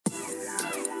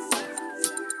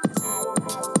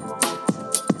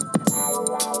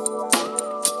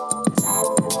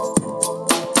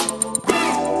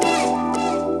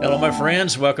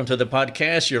friends. Welcome to the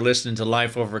podcast. You're listening to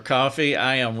Life Over Coffee.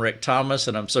 I am Rick Thomas,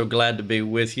 and I'm so glad to be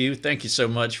with you. Thank you so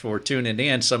much for tuning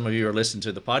in. Some of you are listening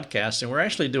to the podcast, and we're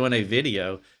actually doing a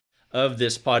video of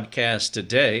this podcast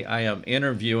today. I am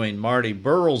interviewing Marty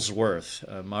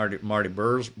Burlsworth. Marty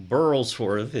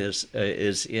Burlsworth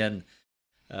is in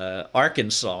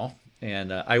Arkansas,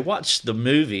 and I watched the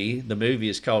movie. The movie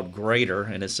is called Greater,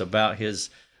 and it's about his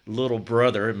little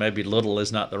brother. Maybe little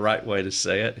is not the right way to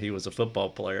say it. He was a football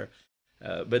player.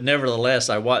 But nevertheless,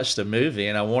 I watched the movie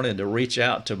and I wanted to reach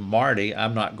out to Marty.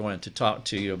 I'm not going to talk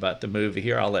to you about the movie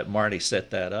here. I'll let Marty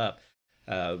set that up.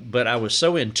 But I was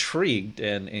so intrigued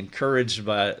and encouraged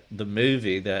by the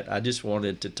movie that I just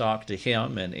wanted to talk to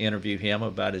him and interview him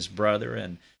about his brother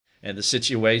and the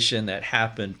situation that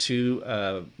happened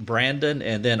to Brandon,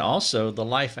 and then also the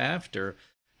life after.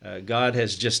 God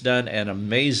has just done an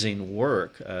amazing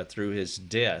work through his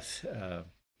death.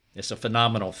 It's a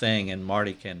phenomenal thing, and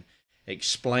Marty can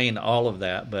explain all of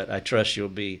that, but I trust you'll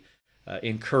be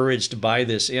encouraged by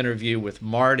this interview with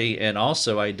Marty. And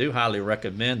also, I do highly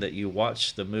recommend that you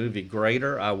watch the movie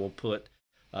Greater. I will put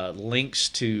links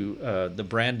to the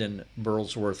Brandon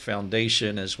Burlsworth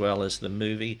Foundation as well as the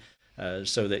movie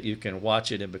so that you can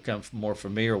watch it and become more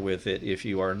familiar with it if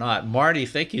you are not. Marty,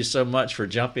 thank you so much for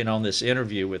jumping on this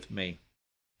interview with me.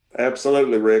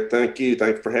 Absolutely, Rick. Thank you.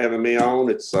 Thanks for having me on.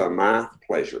 It's my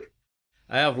pleasure.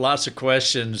 I have lots of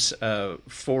questions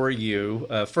for you.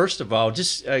 First of all,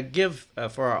 just give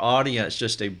for our audience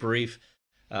just a brief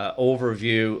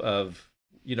overview of,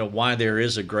 why there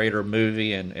is a Greater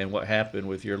movie and what happened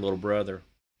with your little brother.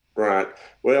 Right.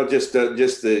 Well, just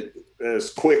as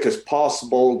quick as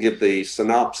possible, give the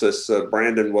synopsis.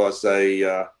 Brandon was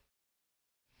my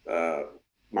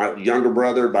younger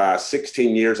brother by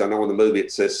 16 years. I know in the movie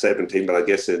it says 17, but I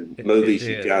guess in movies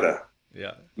you gotta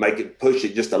push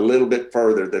it just a little bit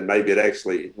further than maybe it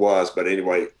actually was. But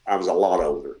anyway, I was a lot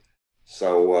older.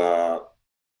 So,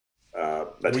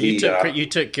 but you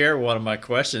took care of one of my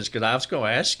questions, because I was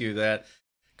going to ask you that,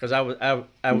 because I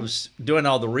was doing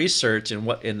all the research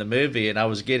in the movie, and I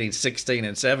was getting 16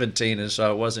 and 17, and so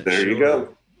I wasn't sure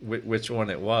which one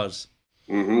it was.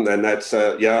 Mm-hmm. And that's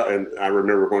and I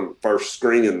remember when first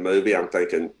screening the movie, I'm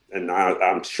thinking, and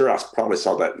I'm sure I probably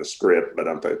saw that in the script, but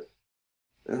I'm thinking,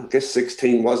 I guess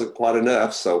 16 wasn't quite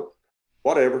enough, so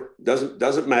whatever,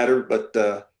 doesn't matter. But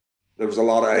there was a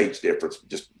lot of age difference,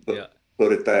 just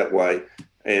put it that way.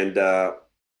 And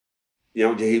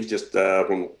he was just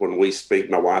when we speak,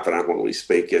 my wife and I, when we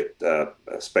speak at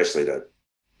especially to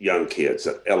young kids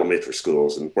at elementary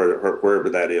schools and wherever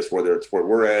that is, whether it's where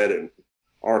we're at in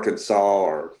Arkansas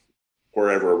or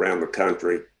wherever around the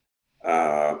country,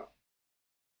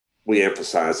 we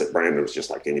emphasize that Brandon was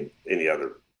just like any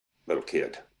other little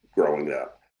kid growing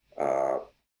up.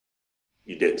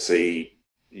 You didn't see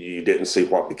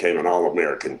what became an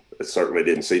All-American. I certainly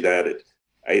didn't see that at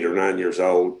 8 or 9 years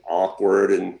old,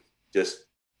 awkward and just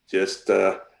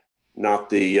not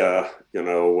the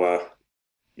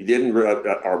you didn't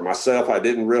or myself, I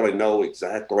didn't really know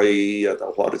exactly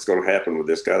what is going to happen with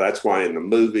this guy. That's why in the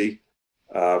movie,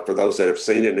 for those that have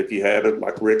seen it, and if you haven't,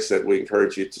 like Rick said, we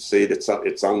encourage you to see it. It's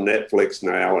on Netflix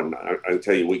now, and I can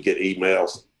tell you, we get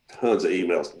tons of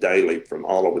emails daily from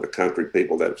all over the country,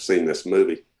 people that have seen this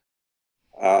movie,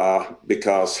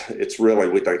 because it's really,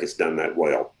 we think it's done that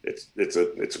well. It's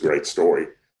a great story,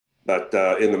 but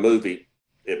in the movie,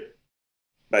 it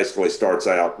basically starts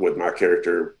out with my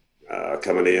character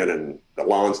coming in and the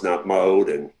lawn's not mowed,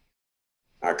 and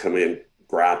I come in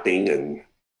griping, and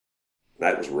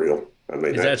that was real. I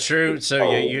mean, is that true?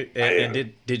 So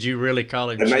and did you really call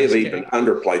him? They may have even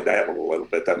underplayed that one a little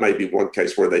bit. That may be one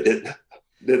case where they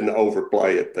didn't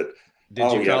overplay it. But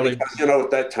did you call him?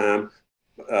 At that time,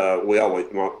 we always,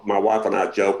 my wife and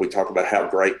I joke. We talk about how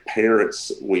great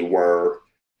parents we were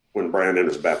when Brandon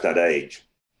was about that age.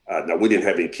 Now, we didn't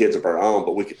have any kids of our own,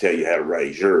 but we could tell you how to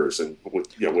raise yours. And,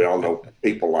 we all know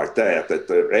people like that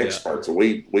they're experts. And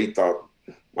we thought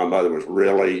my mother was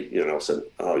really, said,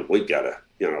 oh, we got to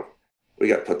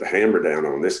put the hammer down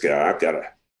on this guy. I've got to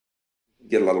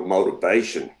get a little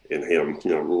motivation in him.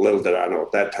 Little did I know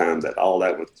at that time that all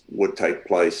that would take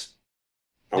place.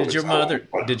 Did your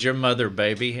mother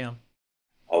baby him?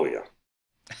 Oh, yeah.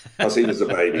 Because he was a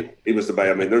baby. He was the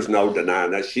baby. I mean, there's no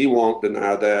denying that. She won't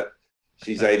deny that.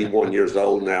 She's 81 years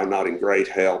old now, not in great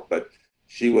health, but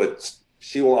she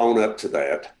will own up to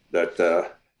that.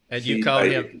 And you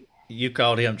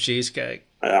called him Cheesecake.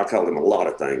 I called him a lot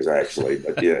of things, actually,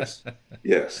 but yes,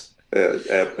 yes.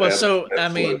 Well, so absolutely. I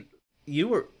mean,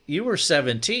 you were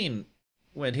 17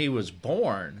 when he was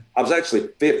born. I was actually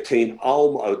 15,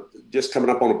 almost just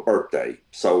coming up on a birthday.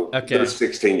 So There's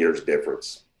 16 years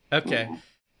difference. Okay.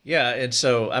 Yeah, and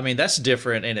so I mean that's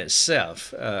different in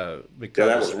itself Yeah, that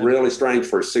because was really strange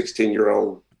for a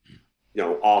 16-year-old,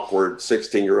 awkward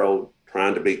 16-year-old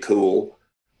trying to be cool,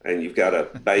 and you've got a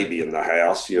baby in the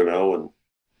house, and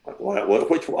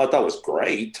which I thought was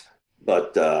great,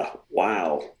 but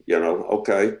wow,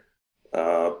 okay.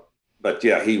 Uh, but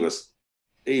yeah, he was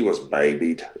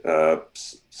babied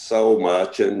so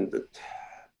much, and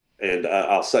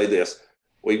I'll say this: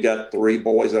 we've got three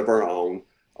boys of our own.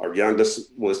 Our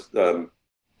youngest was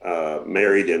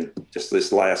married in just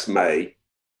this last May,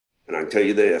 and I can tell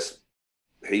you this: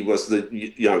 he was the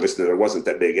youngest, and there wasn't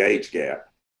that big age gap.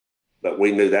 But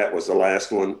we knew that was the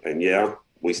last one, and yeah,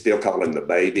 we still call him the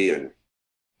baby, and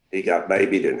he got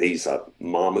babied, and he's a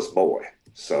mama's boy.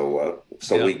 So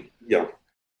yeah. we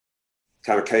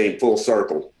kind of came full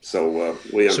circle. So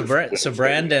So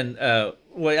Brandon,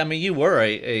 well, I mean, you were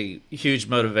a huge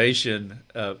motivation,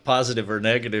 positive or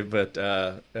negative, but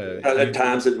at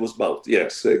times it was both.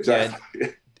 Yes, yeah,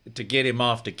 exactly. to get him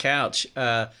off the couch.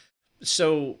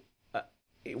 So,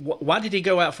 why did he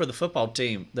go out for the football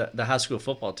team, the high school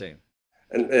football team?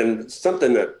 And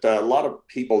something that a lot of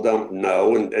people don't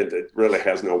know, and it really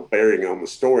has no bearing on the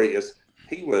story, is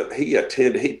he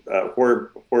attended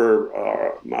where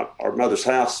our mother's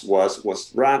house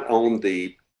was right on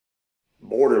the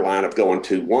borderline of going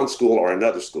to one school or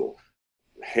another school,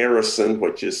 Harrison,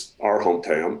 which is our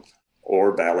hometown,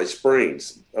 or Valley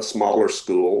Springs, a smaller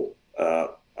school, a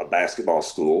basketball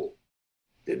school.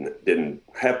 Didn't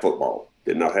have football.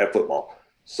 Did not have football.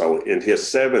 So in his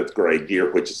seventh grade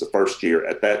year, which is the first year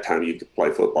at that time you could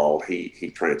play football,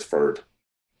 he transferred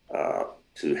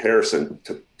to Harrison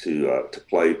to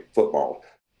play football.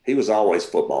 He was always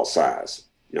football size.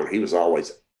 He was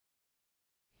always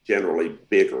generally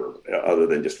bigger, other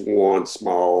than just one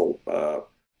small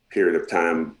period of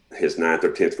time. His ninth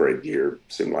or 10th grade year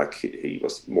seemed like he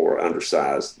was more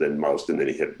undersized than most, and then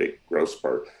he had a big growth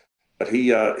spurt. But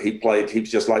he played. He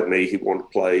was just like me. He wanted to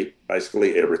play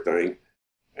basically everything.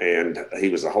 And he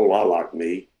was a whole lot like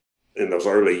me in those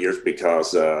early years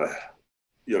because,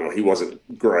 he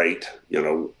wasn't great.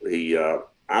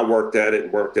 I worked at it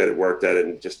and worked at it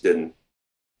and just didn't,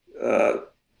 I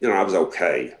was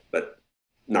okay, but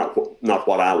not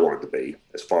what I wanted to be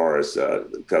as far as,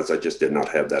 because I just did not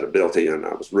have that ability. And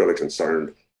I was really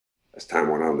concerned as time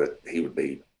went on that he would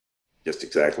be just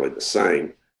exactly the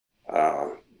same.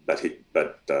 But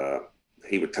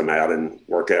he would come out and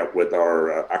work out with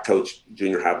I coached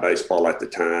junior high baseball at the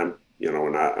time,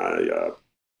 and I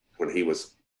when he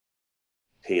was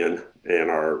 10, and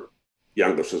our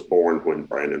youngest was born when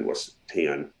Brandon was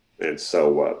 10. And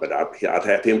so, but I'd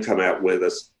have him come out with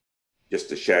us just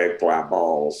to shag fly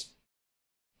balls.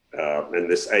 And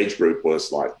this age group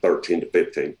was like 13 to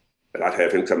 15. But I'd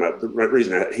have him come out. The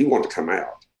reason he wanted to come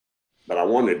out, but I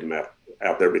wanted him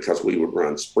out there because we would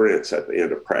run sprints at the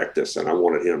end of practice, and I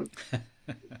wanted him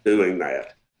doing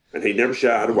that. And he never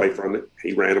shied away from it.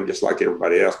 He ran them just like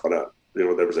everybody else, but there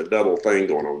was a double thing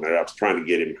going on there. I was trying to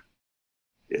get him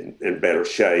in better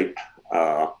shape.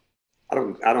 I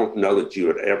don't know that you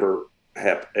would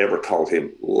ever called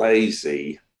him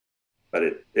lazy, but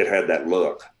it had that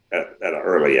look at an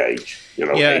early age,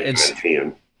 Yeah, 8, 9,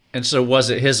 10. And so was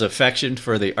it his affection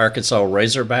for the Arkansas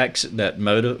Razorbacks that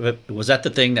was that the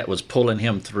thing that was pulling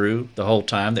him through the whole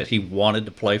time, that he wanted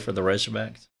to play for the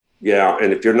Razorbacks? Yeah,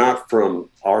 and if you're not from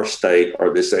our state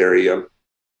or this area,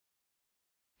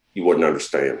 you wouldn't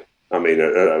understand. I mean,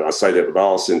 I say that with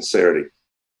all sincerity.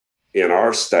 In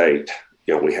our state,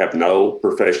 we have no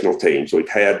professional teams. We've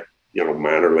had,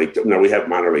 minor league. No, we have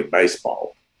minor league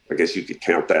baseball. I guess you could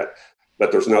count that.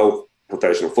 But there's no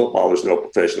professional football. There's no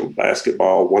professional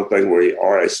basketball. One thing, we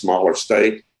are a smaller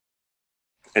state,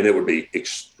 and it would be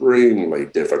extremely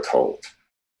difficult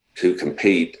to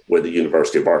compete with the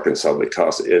University of Arkansas,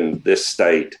 because in this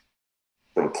state,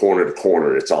 from corner to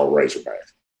corner, it's all Razorback.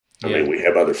 I mean, we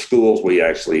have other schools. We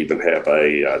actually even have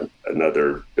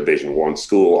another Division I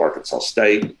school, Arkansas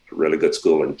State, a really good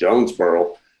school in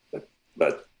Jonesboro.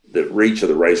 But the reach of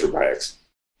the Razorbacks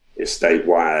is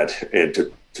statewide.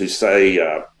 And to say,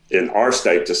 in our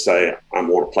state, to say, I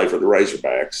want to play for the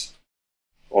Razorbacks,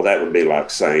 well, that would be like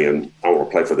saying, I want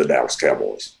to play for the Dallas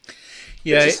Cowboys.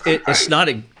 Yeah,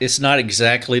 it's not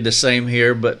exactly the same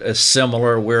here, but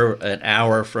similar. We're an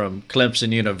hour from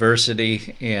Clemson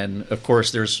University, and of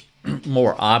course, there's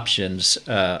more options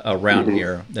around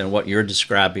here than what you're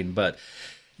describing. But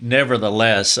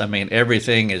nevertheless, I mean,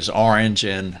 everything is orange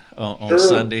and on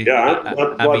Sunday. Yeah,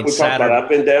 I mean, Saturday. I've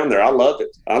been down there. I love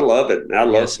it. I love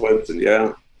Clemson.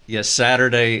 Yeah. Yes,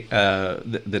 Saturday,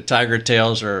 the Tiger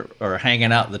Tails are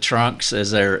hanging out the trunks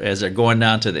as they're going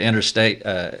down to the interstate,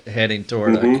 heading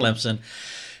toward Clemson,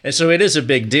 and so it is a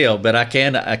big deal. But I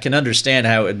can understand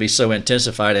how it would be so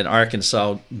intensified in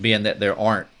Arkansas, being that there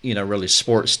aren't really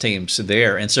sports teams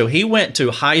there. And so he went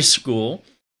to high school,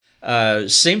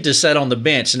 seemed to sit on the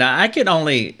bench. Now I can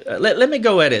only let me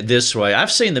go at it this way.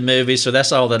 I've seen the movie, so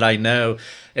that's all that I know.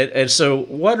 And so,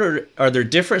 what are there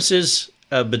differences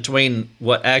between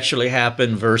what actually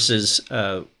happened versus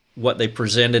what they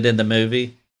presented in the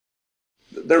movie?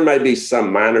 There may be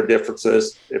some minor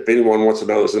differences. If anyone wants to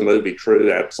know, is the movie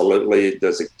true? Absolutely.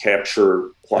 Does it capture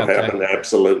what happened?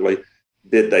 Absolutely.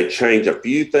 Did they change a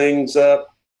few things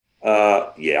up?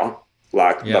 Yeah.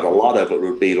 But a lot of it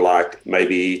would be like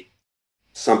maybe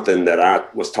something that I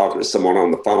was talking to someone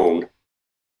on the phone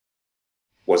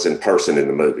was in person in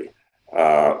the movie.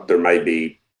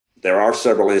 There are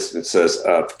several instances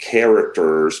of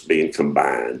characters being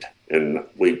combined. And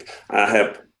I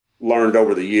have learned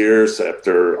over the years,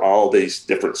 after all these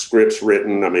different scripts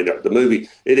written, I mean, the movie,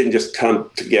 it didn't just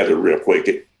come together real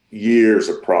quick. Years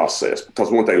of process, because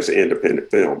one thing was an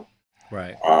independent film.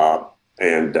 Right.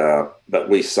 But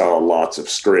we saw lots of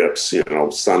scripts,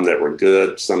 some that were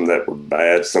good, some that were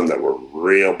bad, some that were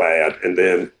real bad. And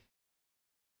then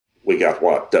we got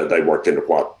what they worked into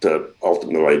what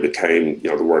ultimately became,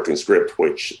 the working script,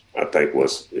 which I think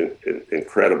was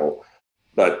incredible.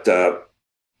 But the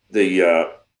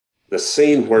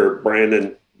scene where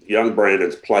young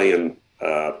Brandon's playing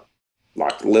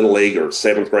like Little League or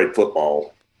 7th grade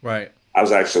football. Right. I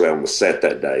was actually on the set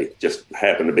that day, just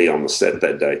happened to be on the set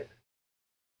that day.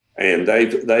 And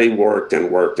they worked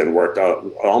and worked and worked.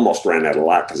 Almost ran out of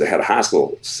light because they had a high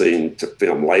school scene to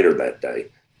film later that day.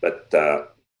 But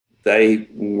they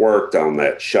worked on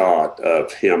that shot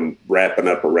of him wrapping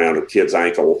up around a kid's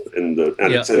ankle, and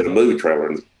it's in the movie trailer,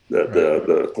 and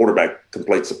the quarterback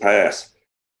completes the pass.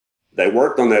 They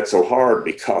worked on that so hard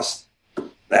because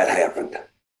that happened.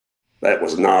 That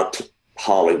was not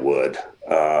Hollywood.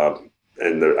 I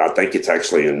think it's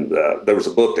actually there was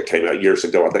a book that came out years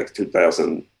ago, I think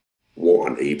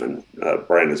 2001 even,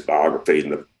 Brandon's biography,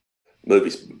 and the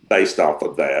movie's based off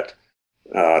of that.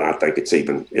 And I think it's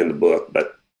even in the book.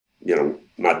 But,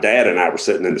 my dad and I were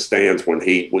sitting in the stands when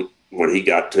he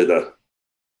got to the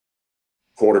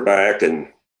quarterback, and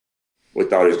we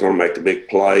thought he was going to make the big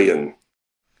play, and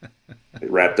it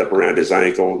wrapped up around his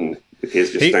ankle, and the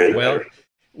kid's just standing there.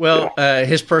 Well,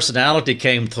 his personality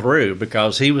came through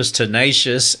because he was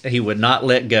tenacious. He would not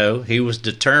let go. He was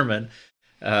determined.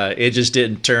 It just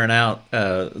didn't turn out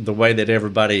the way that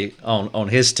everybody on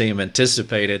his team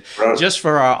anticipated. Right. Just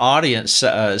for our audience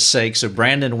sake, so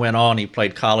Brandon went on. He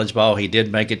played college ball. He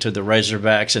did make it to the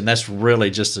Razorbacks, and that's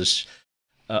really just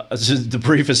the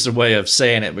briefest way of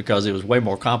saying it, because it was way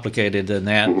more complicated than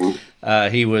that.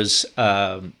 Mm-hmm. He was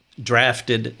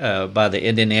drafted by the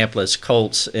Indianapolis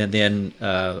Colts, and then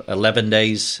 11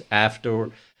 days after,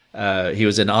 he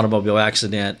was in an automobile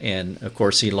accident, and of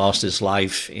course he lost his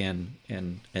life and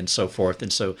so forth.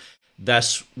 And so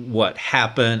that's what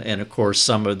happened. And of course,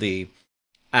 some of the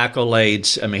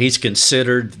accolades. I mean, he's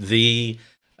considered the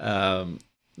how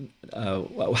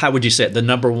would you say it, the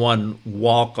number one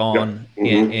walk on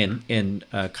in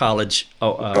college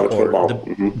or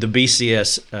the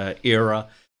BCS era.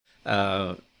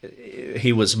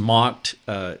 He was mocked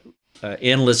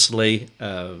endlessly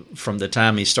from the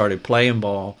time he started playing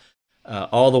ball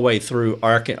all the way through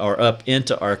up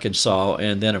into Arkansas,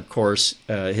 and then of course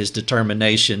his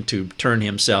determination to turn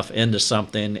himself into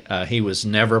something. He was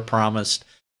never promised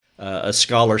a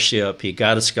scholarship. He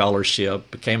got a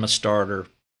scholarship, became a starter,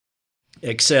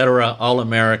 etc.,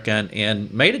 All-American,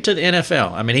 and made it to the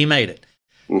NFL. I mean, he made it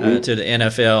to the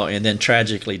NFL, and then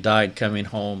tragically died coming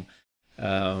home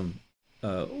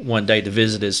one day to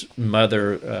visit his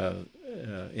mother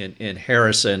in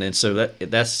Harrison. And so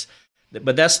that's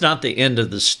not the end of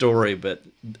the story. But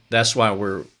that's why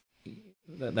we're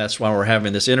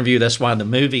having this interview. That's why the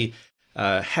movie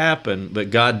happened.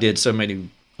 But God did so many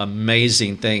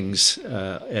amazing things,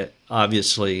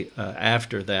 obviously,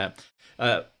 after that.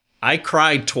 I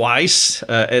cried twice,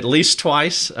 at least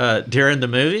twice, during the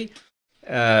movie,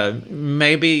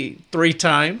 maybe 3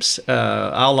 times.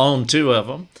 I'll own 2 of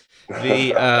them.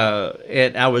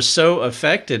 And I was so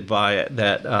affected by it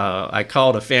that I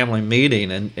called a family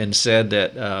meeting and said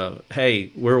that, hey,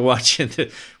 we're watching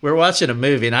a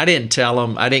movie, and I didn't tell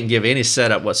them, I didn't give any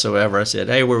setup whatsoever. I said,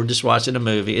 hey, we're just watching a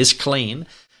movie. It's clean.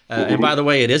 And by the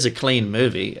way, it is a clean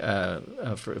movie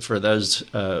for those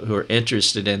who are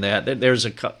interested in that. There's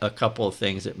a couple of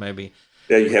things that maybe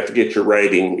Yeah, you have to get your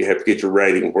rating. You have to get your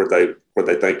rating where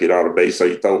they think it ought to be. So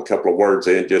you throw a couple of words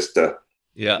in just to.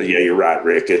 Yeah. But yeah, you're right,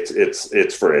 Rick.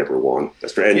 It's for everyone.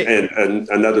 That's right. And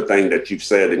another thing that you've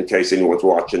said, in case anyone's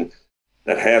watching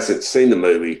that hasn't seen the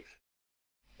movie,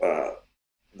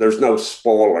 there's no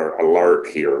spoiler alert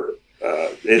here.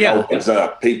 It opens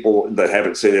up people that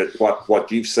haven't seen it.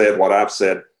 What you've said, what I've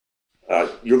said,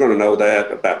 you're going to know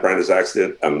that about Brandon's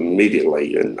accident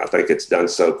immediately, and I think it's done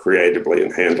so creatively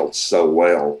and handled so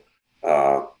well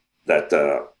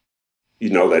that you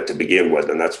know that to begin with,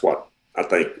 and that's what I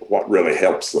think what really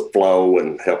helps the flow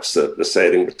and helps the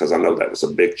setting, because I know that was a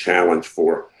big challenge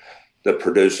for the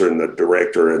producer and the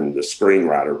director and the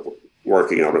screenwriter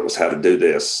working on it, was how to do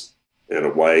this in a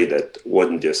way that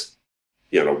wouldn't just,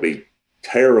 be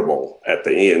terrible at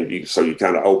the end. So you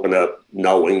kind of open up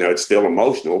knowing that it's still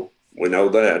emotional. We know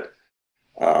that.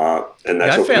 And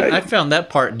that's I found that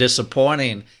part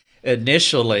disappointing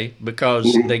initially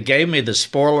because they gave me the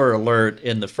spoiler alert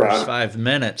in the first 5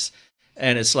 minutes.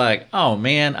 And it's like, oh,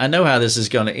 man, I know how this is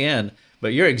going to end.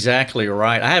 But you're exactly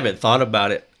right. I haven't thought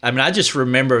about it. I mean, I just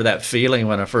remember that feeling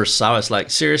when I first saw it. It's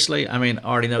like, seriously? I mean, I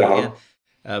already know the end.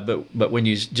 But when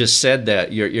you just said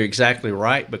that, you're exactly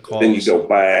right. Because then you go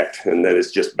back, and then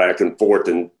it's just back and forth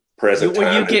and present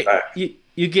time.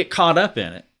 You get caught up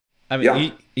in it. I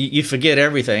mean, you forget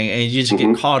everything, and you just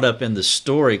get caught up in the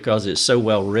story because it's so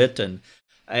well written.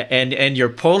 And you're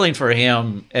pulling for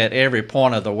him at every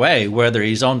point of the way, whether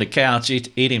he's on the couch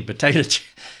eating potato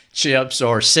chips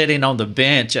or sitting on the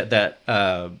bench at that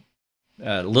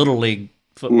Little League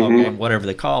football game, whatever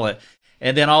they call it.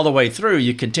 And then all the way through,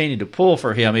 you continue to pull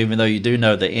for him, even though you do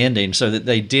know the ending. So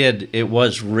that it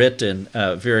was written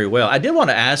very well. I did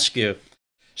want to ask you,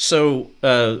 so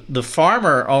the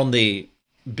farmer on the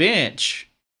bench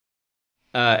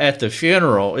at the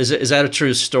funeral, is that a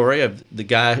true story of the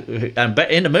guy who,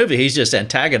 in the movie he's just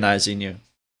antagonizing you?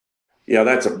 Yeah,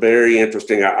 that's a very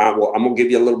interesting. I'm going to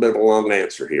give you a little bit of a long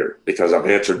answer here because I've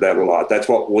answered that a lot. That's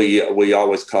what we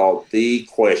always call the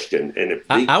question. And if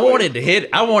I wanted to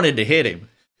hit him.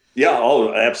 Yeah,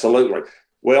 oh, absolutely.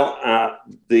 Well,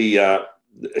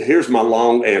 here's my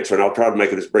long answer, and I'll try to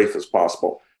make it as brief as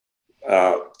possible.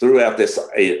 Throughout this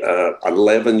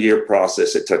 11-year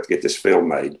process it took to get this film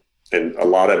made, and a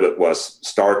lot of it was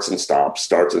starts and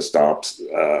stops.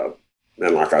 And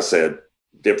like I said,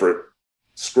 different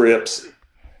scripts,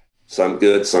 some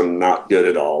good, some not good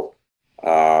at all.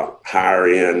 Hire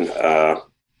in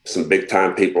some big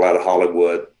time people out of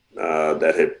Hollywood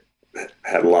that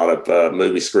had a lot of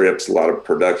movie scripts, a lot of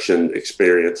production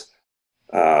experience.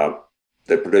 The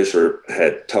producer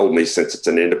had told me, since it's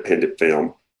an independent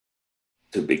film,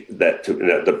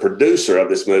 the producer of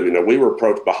this movie. Now, we were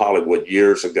approached by Hollywood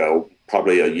years ago,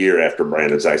 probably a year after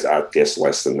Brandon's accident, I guess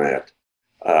less than that,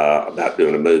 about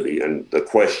doing a movie. And the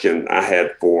question I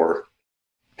had for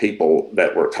people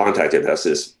that were contacting us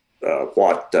is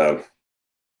what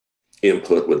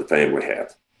input would the family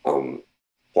have on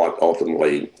what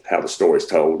ultimately how the story's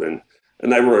told. And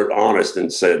they were honest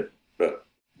and said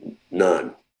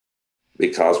none,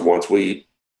 because once we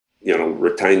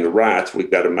retain the rights, we've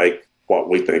got to make what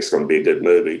we think is going to be a good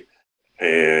movie.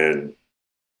 And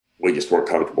we just weren't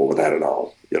comfortable with that at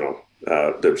all.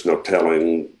 There's no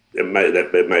telling. It may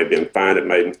have been fine. It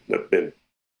may have been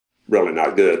really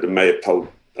not good. It may have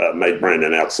made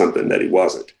Brandon out something that he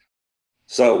wasn't.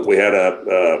 So we had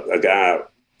a guy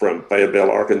from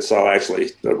Fayetteville, Arkansas,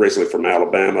 actually originally from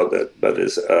Alabama, that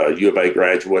is a U of A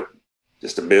graduate,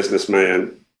 just a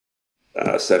businessman,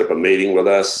 set up a meeting with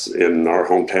us in our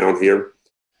hometown here.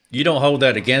 You don't hold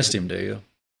that against him, do you?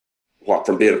 What,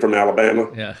 from being from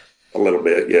Alabama? Yeah. A little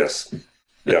bit, yes.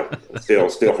 Yeah,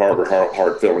 still harbor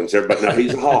hard feelings there, but no,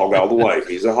 he's a hog all the way.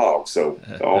 He's a hog, so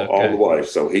all the way.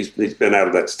 So he's been out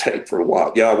of that state for a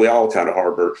while. Yeah, we all kind of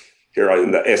harbor here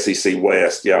in the SEC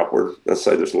West. Yeah, let's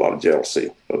say there's a lot of jealousy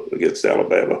against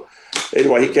Alabama.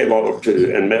 Anyway, he came over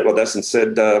and met with us and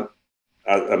said a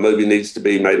movie needs to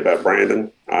be made about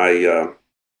Brandon.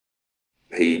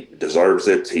 He deserves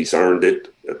it. He's earned it.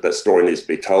 That story needs to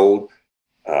be told.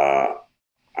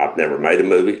 I've never made a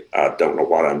movie. I don't know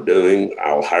what I'm doing.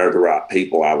 I'll hire the right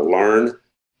people. I will learn.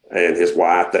 And his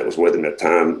wife, that was with him at the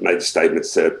time, made the statement,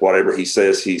 said, whatever he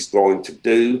says he's going to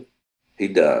do, he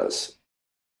does.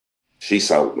 She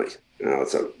sold me.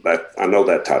 I know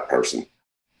that type of person.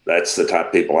 That's the type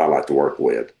of people I like to work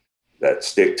with, that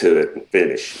stick to it and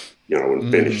finish,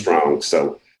 finish strong.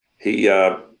 So he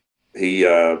bought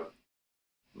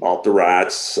the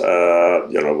rights,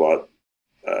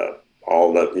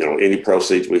 all the, any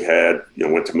proceeds we had,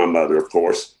 went to my mother, of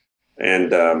course,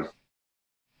 and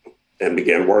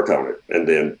began work on it. And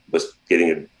then was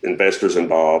getting investors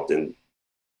involved and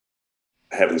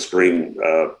having screen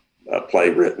play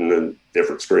written and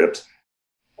different scripts,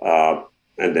 and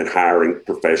then hiring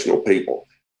professional people.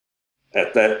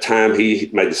 At that time, he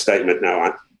made the statement,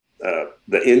 now,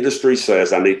 the industry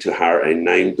says I need to hire a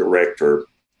named director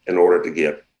in order to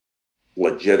get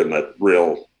legitimate,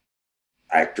 real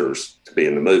actors to be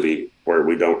in the movie where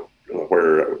we don't,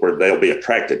 where they'll be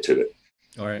attracted to it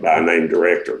by a named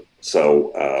director.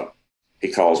 So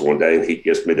he calls one day and he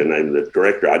gives me the name of the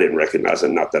director. I didn't recognize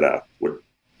him. Not that I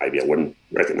wouldn't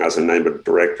recognize the name of the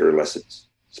director unless it's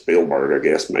Spielberg, I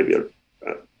guess. Maybe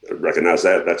I recognize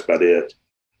that. That's about it.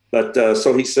 But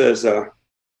so he says,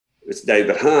 it's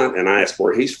David Hunt. And I asked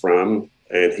where he's from.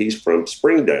 And he's from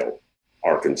Springdale,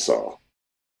 Arkansas.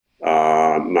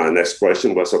 My next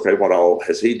question was, okay, what all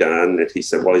has he done? And he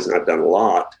said, well, he's not done a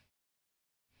lot,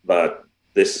 but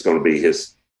this is going to be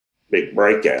his big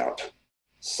breakout.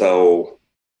 So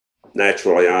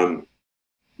naturally, I'm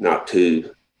not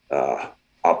too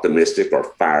optimistic or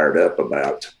fired up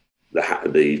about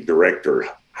the director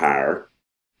hire.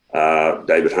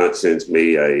 David Hunt sends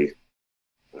me a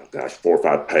 4 or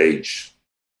 5 page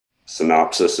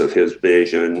synopsis of his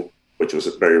vision, which was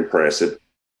very impressive.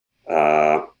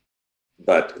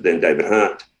 But then David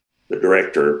Hunt, the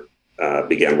director,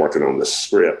 began working on the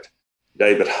script.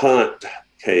 David Hunt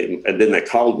came, and then they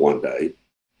called one day,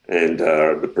 and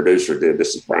the producer did,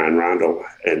 this is Brian Rindle,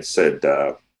 and said,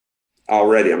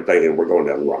 already I'm thinking we're going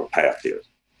down the wrong path here.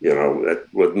 You know,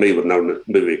 that, with me with no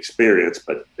movie experience,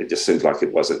 but it just seems like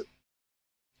it wasn't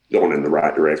going in the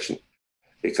right direction.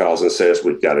 He calls and says,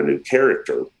 we've got a new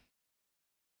character.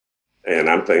 And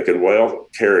I'm thinking, well,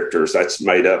 characters, that's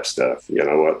made up stuff. You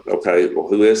know, okay, well,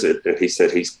 who is it? And he said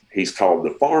he's called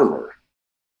the Farmer.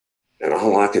 And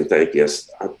all I can think is,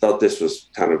 I thought this was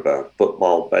kind of a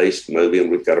football-based movie,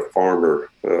 and we've got a farmer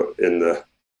and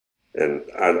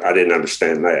I didn't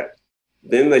understand that.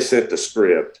 Then they sent the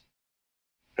script,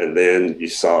 and then you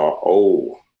saw,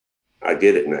 oh, I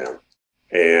get it now.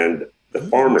 And the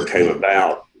Farmer came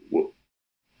about.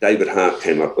 David Hunt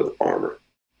came up with the Farmer,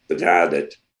 the guy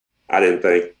that I didn't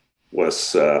think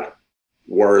was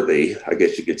worthy, I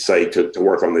guess you could say, to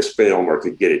work on this film or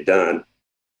could get it done.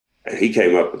 And he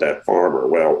came up with that Farmer.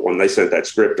 Well, when they sent that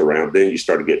script around, then you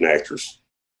started getting actors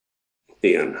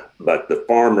in. But the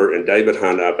Farmer and David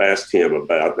Hunt, I've asked him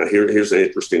about, now here's the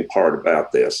interesting part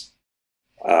about this.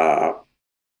 The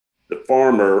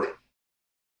Farmer,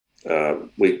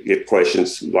 we get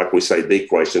questions, like we say, the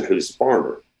question, who's the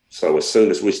Farmer? So as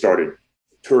soon as we started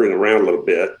touring around a little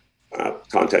bit, I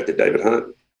contacted David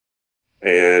Hunt,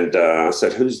 and I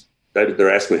said, who's David?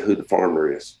 They're asking me who the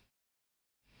Farmer is.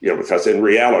 You know, because in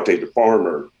reality, the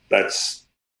Farmer, there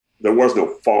was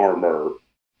no farmer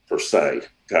per se.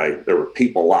 Okay. There were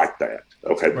people like that.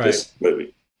 Okay. Right. This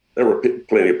movie, there were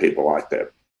plenty of people like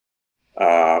that.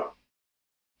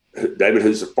 David,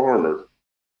 who's the Farmer?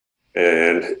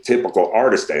 And typical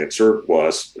artist answer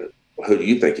was, who do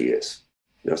you think he is?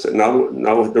 I said, no,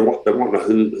 they want to know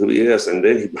who he is. And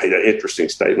then he made an interesting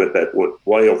statement that went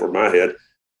way over my head.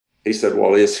 He said,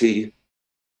 well, is he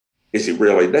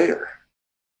really there?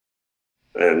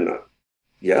 And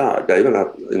yeah, David,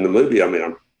 in the movie, I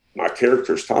mean, my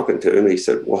character's talking to him. He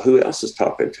said, well, who else is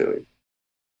talking to him?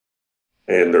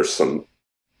 And there's some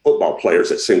football players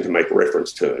that seem to make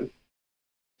reference to him.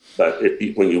 But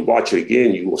when you watch it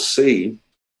again, you will see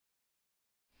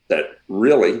that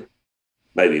really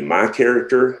maybe my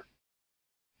character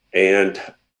and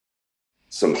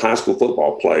some high school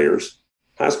football players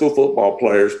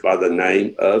by the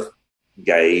name of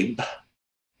Gabe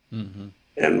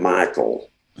and Michael,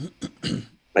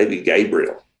 maybe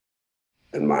Gabriel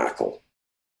and Michael,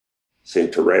 seem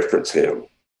to reference him.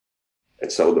 And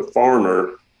so the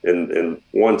Farmer, in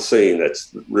one scene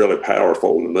that's really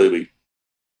powerful in the movie,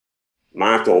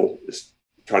 Michael is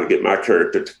trying to get my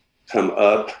character to come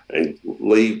up and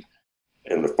leave,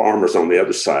 and the Farmer's on the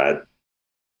other side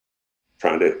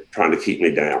trying to keep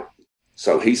me down.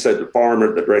 So he said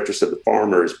the director said the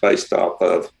Farmer is based off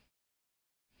of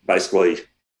basically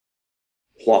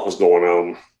what was going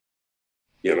on,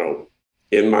 you know,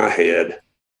 in my head,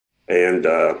 and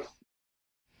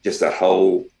just that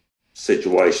whole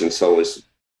situation. So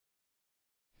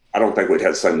I don't think we'd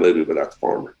have the same movie without the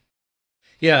Farmer.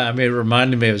 Yeah, I mean, it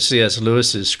reminded me of C.S.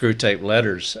 Lewis's Screw Tape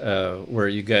Letters, where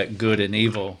you got good and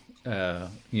evil,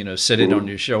 sitting on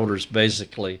your shoulders,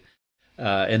 basically.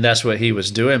 And that's what he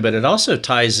was doing. But it also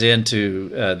ties into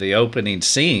the opening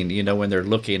scene, when they're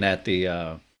looking at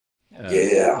the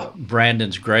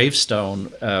Brandon's gravestone,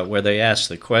 where they ask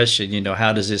the question,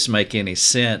 how does this make any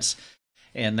sense?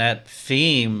 And that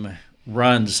theme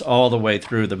runs all the way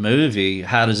through the movie.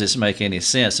 How does this make any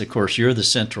sense? Of course, you're the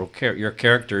central your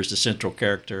character is the central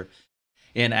character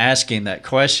in asking that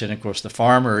question. Of course, the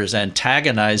farmer is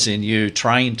antagonizing you,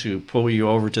 trying to pull you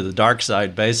over to the dark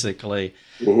side, basically,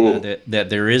 that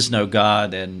there is no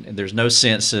God and there's no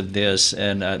sense of this.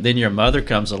 And then your mother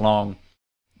comes along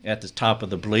at the top of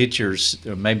the bleachers,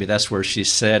 or maybe that's where she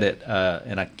said it,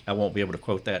 and I won't be able to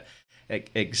quote that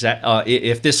exact.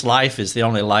 If this life is the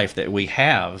only life that we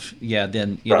have, yeah,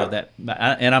 then you know that.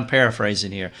 And I'm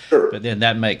paraphrasing here, but then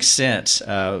that makes sense.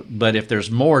 But if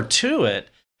there's more to it,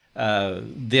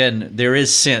 then there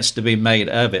is sense to be made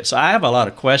of it. So I have a lot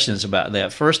of questions about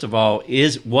that. First of all,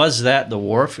 was that the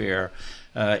warfare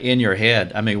in your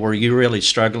head? I mean, were you really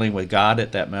struggling with God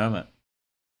at that moment?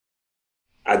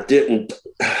 I didn't.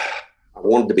 I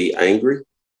wanted to be angry,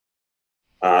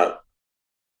 and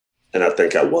I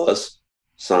think I was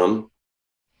some.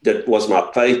 Was my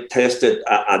faith tested?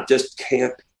 I just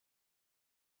can't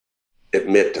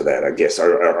admit to that, I guess,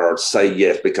 or say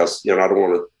yes, because I don't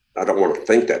want to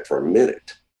think that for a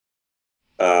minute.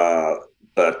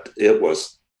 But it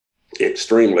was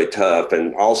extremely tough,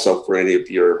 and also for any of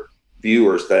your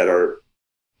viewers that are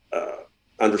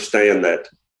understand that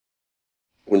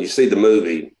when you see the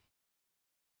movie,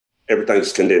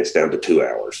 everything's condensed down to 2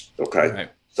 hours. Okay. Right.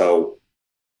 So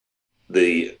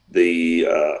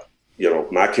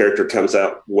my character comes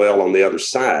out well on the other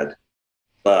side,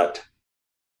 but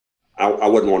I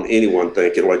wouldn't want anyone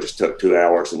thinking, well, it just took 2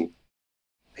 hours and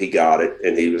he got it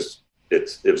and it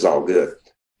was all good.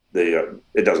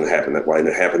 It doesn't happen that way, and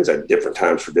it happens at different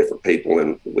times for different people.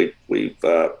 And we've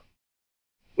talked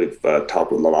with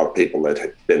a lot of people that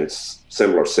have been in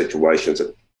similar situations.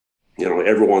 And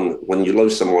everyone, when you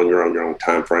lose someone, you're on your own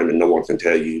time frame, and no one can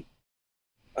tell you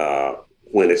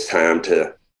when it's time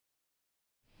to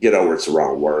get over. It's the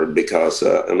wrong word, because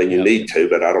you need to,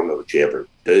 but I don't know that you ever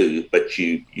do. But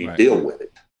you right. deal with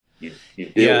it. You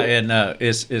deal with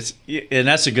it. And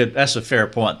that's a fair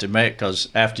point to make, because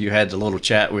after you had the little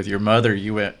chat with your mother,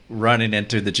 you went running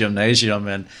into the gymnasium,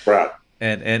 and right.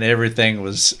 And everything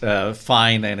was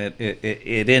fine, and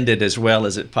it ended as well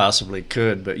as it possibly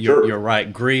could. But you're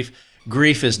right.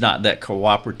 Grief is not that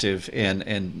cooperative,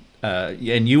 and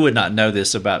you would not know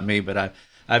this about me, but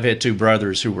I've had two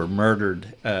brothers who were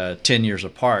murdered 10 years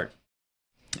apart,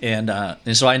 and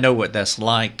so I know what that's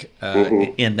like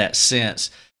in that sense.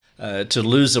 To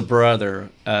lose a brother,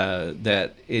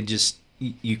 that it just,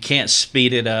 you can't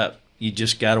speed it up. You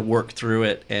just got to work through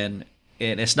it, and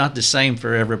it's not the same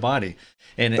for everybody.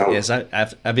 And as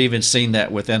I've even seen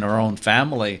that within our own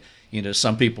family,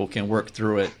 some people can work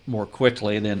through it more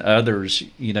quickly than others.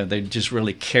 They just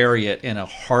really carry it in a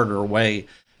harder way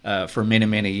for many,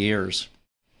 many years.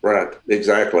 Right.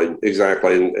 Exactly. And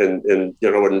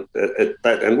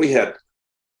we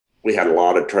had a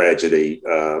lot of tragedy.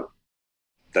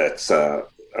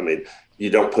 You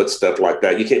don't put stuff like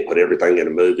that. You can't put everything in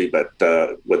a movie, but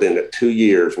within the 2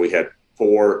 years, we had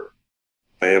 4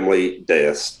 family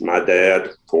deaths. My dad,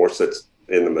 of course, that's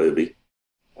in the movie.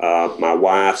 My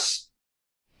wife's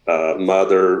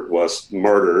mother was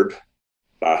murdered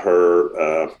by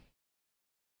her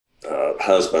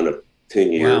husband of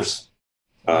 10 years.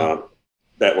 Wow.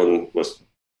 That one was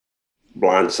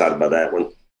blindsided by that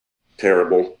one.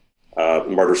 Terrible.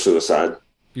 Murder-suicide.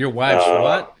 Your wife's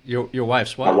what? Your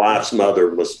wife's what? My wife's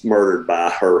mother was murdered by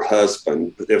her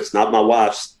husband. It's not my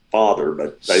wife's father,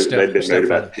 but they'd been married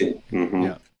about 10. Mm-hmm.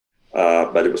 Yeah.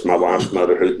 But it was my wife's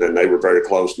mother and they were very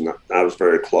close, and I was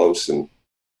very close and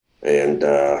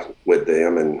with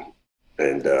them.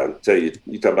 And tell you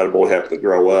talk about a boy having to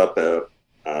grow up.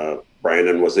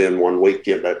 Brandon was in one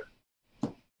weekend,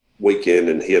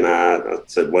 and he and I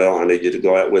said, well, I need you to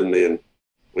go out with me, and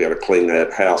we got to clean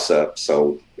that house up.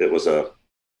 So it was a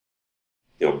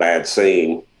bad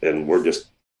scene, and we're just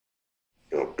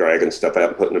dragging stuff out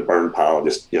and putting in a burn pile,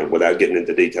 just without getting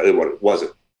into detail. It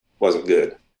wasn't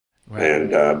good. Right.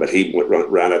 And but he went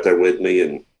right out there with me,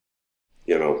 and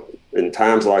in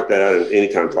times like that, and any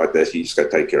times like this, you just got to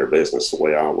take care of business. The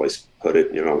way I always put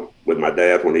it, with my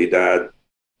dad when he died,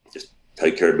 just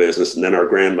take care of business. And then our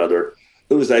grandmother,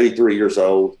 who was 83 years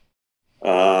old,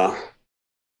 and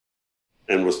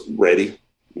was ready,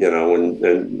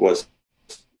 and was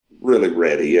really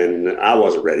ready, and I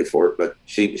wasn't ready for it, but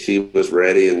she was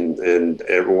ready, and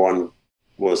everyone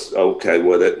was okay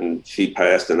with it, and she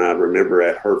passed. And I remember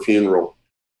at her funeral,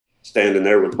 standing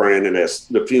there with Brandon as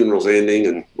the funeral's ending,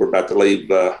 and we're about to leave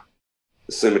the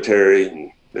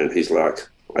cemetery, and he's like,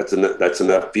 "That's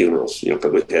enough funerals,"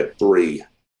 because we had 3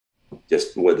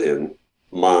 just within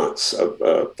months of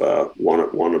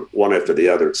one after the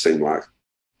other. It seemed like,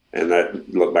 And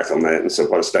that look back on that and said,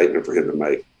 what a statement for him to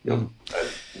make. You know,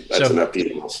 that's So, enough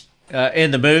emails.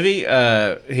 In the movie,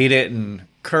 he didn't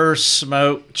curse,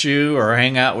 smoke, chew, or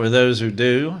hang out with those who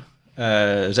do.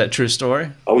 Is that a true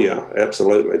story? Oh yeah,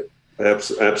 absolutely,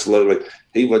 absolutely.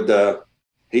 He would.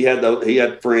 He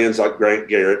had friends like Grant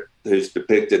Garrett, who's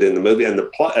depicted in the movie, and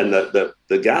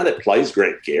the guy that plays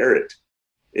Grant Garrett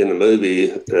in the movie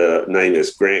name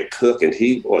is Grant Cook, and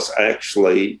he was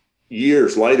actually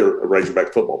years later a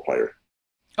Razorback football player.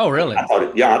 Oh, really? I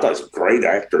thought he was a great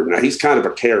actor. Now he's kind of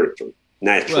a character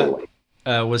naturally.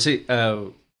 Well, was he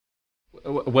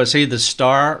the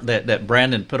star that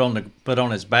Brandon put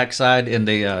on his backside in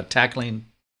the tackling?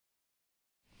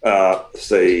 Now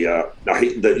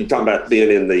you talking about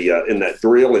being in that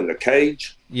drill in the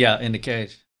cage? Yeah, in the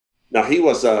cage. Now he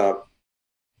was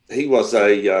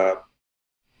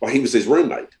his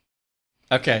roommate.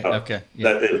 Okay. Okay.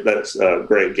 Yeah. That's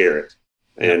Grant Garrett,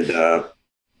 and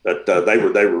but they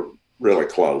were really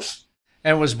close.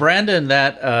 And was Brandon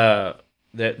that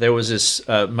there was this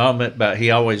moment about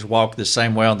he always walked the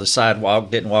same way on the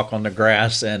sidewalk, didn't walk on the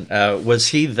grass, and was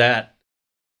he that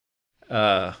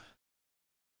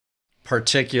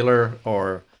particular,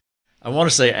 or I want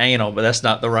to say anal, but that's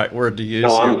not the right word to use?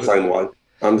 No, I'm the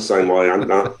same way. I'm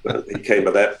not. He came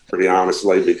by that pretty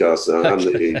honestly because I'm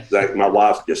the exact. My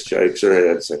wife just shakes her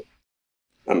head. So,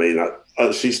 I mean,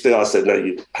 I said, no,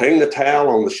 you hang the towel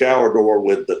on the shower door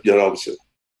with the, so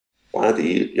why do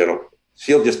you,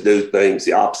 she'll just do things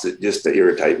the opposite just to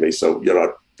irritate me. So,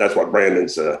 that's what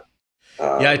Brandon's. Yeah,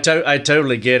 I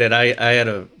totally get it. I had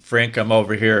a friend come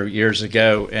over here years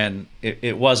ago, and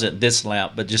it wasn't this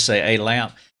lamp, but just say a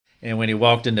lamp. And when he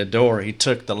walked in the door, he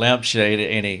took the lampshade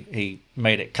and he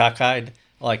made it cockeyed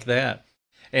like that.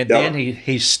 And then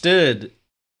he stood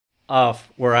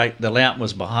off where the lamp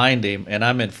was behind him, and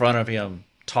I'm in front of him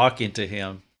talking to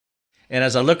him. And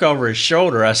as I look over his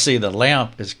shoulder, I see the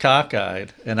lamp is cockeyed,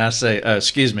 and I say,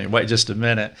 excuse me, wait just a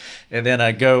minute. And then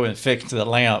I go and fix the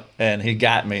lamp, and he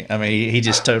got me. I mean, he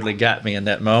just totally got me in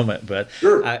that moment. But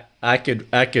sure. I could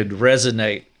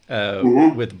resonate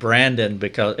with Brandon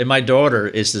and my daughter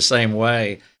is the same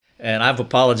way. And I've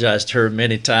apologized to her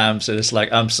many times, and it's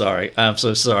like, I'm sorry. I'm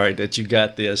so sorry that you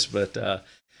got this. But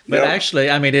actually,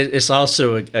 I mean, it's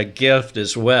also a gift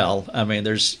as well. I mean,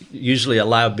 there's usually a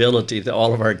liability to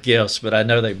all of our gifts, but I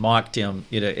know they mocked him,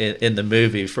 in the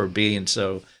movie for being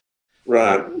so.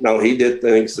 Right. No, he did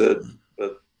things a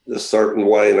certain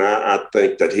way, and I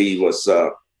think that he was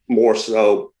more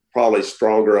so probably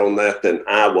stronger on that than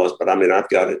I was. But I mean, I've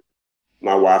got it.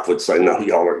 My wife would say, no,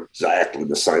 y'all are exactly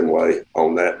the same way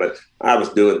on that. But I was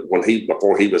doing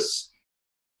before he was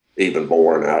even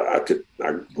born. I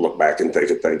look back and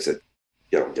think of things that,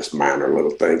 just minor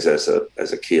little things as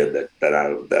a kid that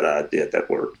I did that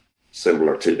were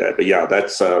similar to that. But yeah,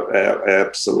 that's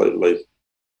absolutely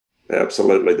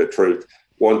the truth.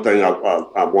 One thing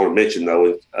I want to mention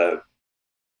though,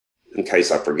 in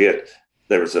case I forget,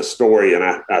 there was a story, and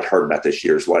I'd heard about this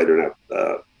years later,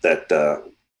 that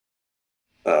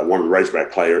one of the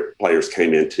Razorback players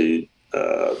came into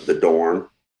the dorm,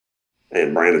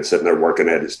 and Brandon's sitting there working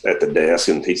at the desk,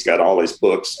 and he's got all his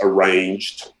books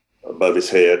arranged above his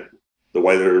head the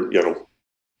way they're,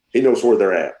 he knows where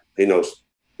they're at. He knows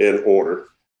in order.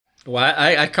 Well,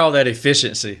 I call that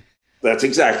efficiency. That's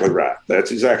exactly right.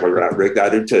 Rick. I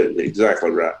do too. Exactly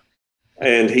right.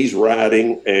 And he's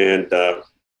writing, and the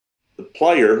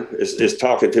player is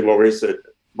talking to him over. He said,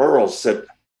 Burroughs said,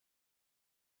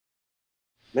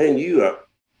 man, you,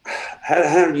 how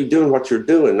are you doing what you're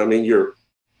doing? I mean, you're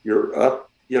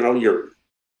up,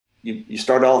 you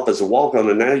start off as a walk-on,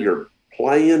 and now you're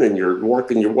playing and you're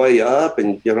working your way up,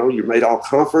 and, you made all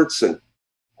conference, and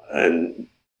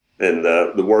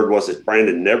the word was that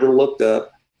Brandon never looked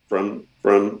up from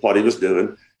what he was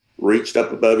doing, reached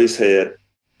up above his head,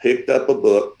 picked up a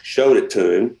book, showed it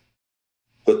to him,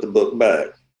 put the book back,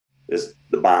 is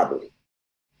the Bible,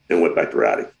 and went back to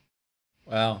writing.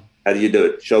 Wow. How do you do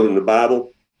it? Showed him the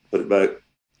Bible, put it back.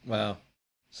 Wow.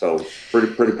 So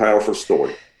pretty powerful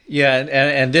story. Yeah,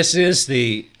 and this is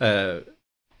the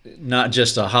not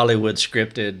just a Hollywood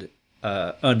scripted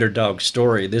underdog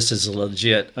story. This is a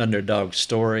legit underdog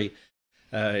story.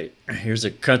 Here's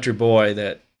a country boy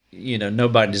that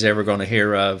nobody's ever going to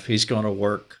hear of. He's going to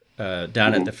work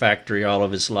down at the factory all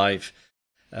of his life,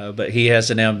 but he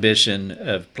has an ambition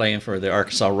of playing for the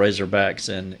Arkansas Razorbacks,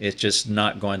 and it's just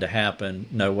not going to happen.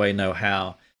 No way, no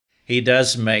how. He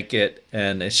does make it,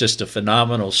 and it's just a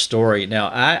phenomenal story. Now,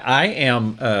 I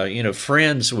am,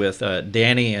 friends with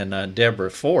Danny and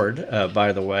Deborah Ford,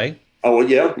 by the way. Oh,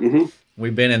 yeah. Mm-hmm.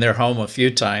 We've been in their home a few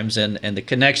times, and the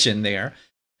connection there.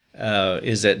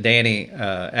 is that Danny,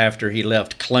 after he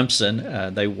left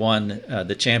Clemson, they won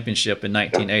the championship in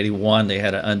 1981. They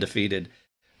had an undefeated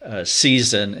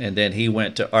season, and then he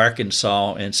went to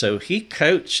Arkansas, and so he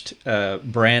coached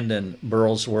Brandon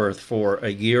Burlsworth for a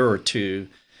year or two,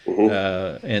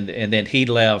 and then he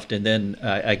left, and then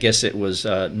I guess it was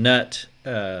Nutt.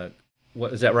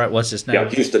 What is that right? What's his name? Yeah,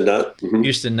 Houston Nutt.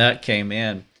 Houston Nutt came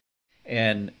in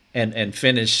and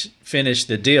finished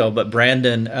the deal. But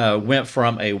Brandon went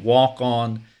from a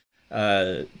walk-on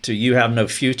to you have no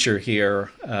future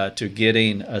here to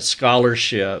getting a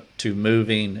scholarship to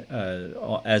moving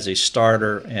as a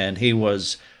starter. And he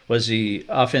was he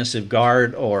offensive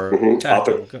guard or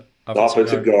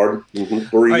offensive guard?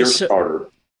 3-year starter.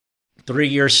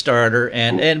 3-year starter.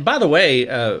 And by the way,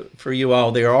 for you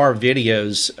all, there are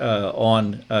videos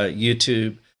on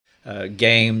YouTube,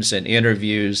 games and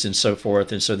interviews and so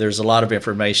forth. And so there's a lot of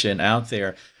information out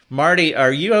there. Marty,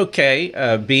 are you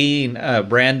okay being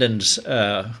Brandon's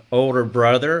older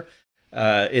brother?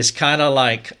 It's kind of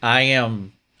like I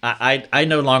am. I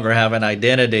no longer have an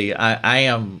identity. I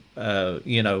am,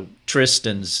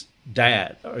 Tristan's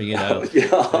dad, or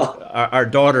our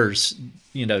daughter's,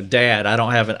 dad. I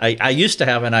don't have an. I used to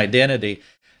have an identity,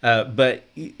 but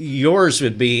yours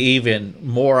would be even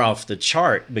more off the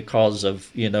chart because of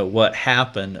what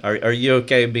happened. Are you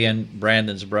okay being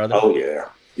Brandon's brother? Oh yeah.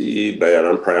 You bet.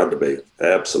 I'm proud to be.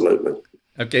 Absolutely.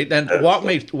 Okay, then walk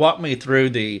me through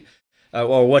the,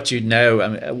 or what you know. I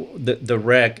mean, the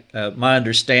wreck. My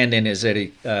understanding is that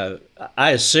he.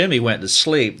 I assume he went to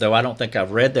sleep, though I don't think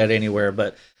I've read that anywhere.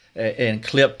 But and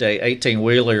clipped a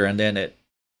 18-wheeler, and then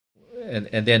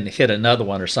and then hit another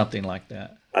one or something like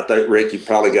that. I think, Rick, you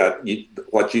probably got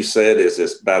what you said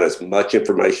is about as much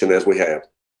information as we have,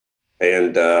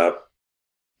 and I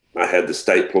had the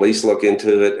state police look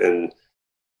into it and.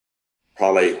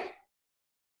 Probably,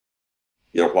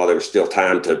 while there was still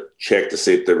time to check to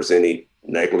see if there was any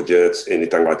negligence,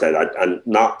 anything like that.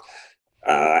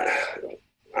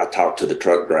 I talked to the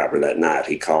truck driver that night.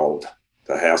 He called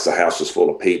the house. The house was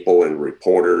full of people and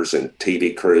reporters and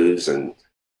TV crews. And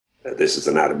this is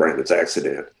the night of Brandon's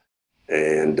accident.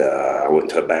 And I went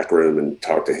into a back room and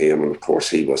talked to him. And of course,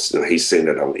 he's seen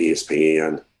it on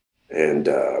ESPN. And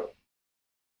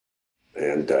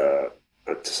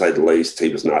to say the least, he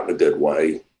was not in a good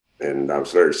way. And I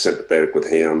was very sympathetic with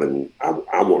him, and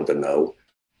I wanted to know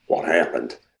what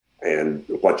happened. And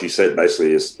what you said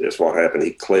basically is what happened.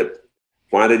 He clipped.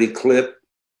 Why did he clip?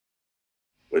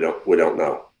 We don't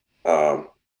know.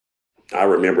 I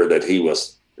remember that he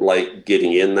was late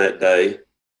getting in that day.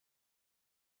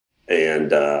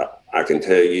 And I can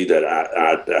tell you that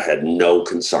I had no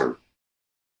concern.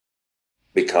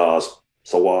 Because,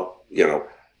 so what,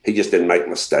 he just didn't make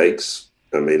mistakes.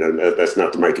 I mean, that's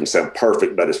not to make him sound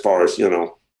perfect, but as far as,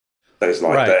 things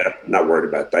like that, not worried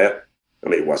about that. I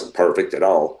mean, he wasn't perfect at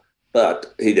all,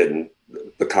 but he didn't,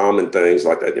 the common things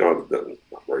like that,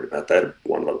 not worried about that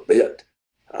one little bit.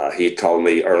 He had called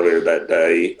me earlier that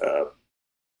day,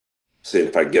 seeing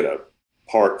if I could get a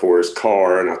part for his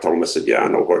car. And I told him, I said, yeah, I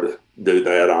know where to do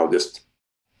that.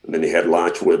 And then he had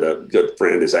lunch with a good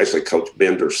friend. It's actually Coach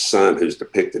Bender's son, who's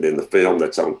depicted in the film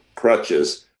that's on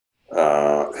crutches.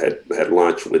 Had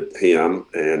lunch with him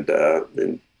and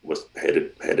then was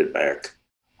headed back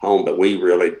home. But we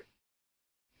really,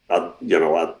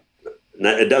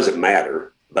 it doesn't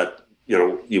matter, but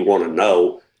you want to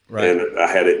know. Right. And I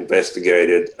had it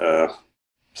investigated.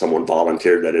 Someone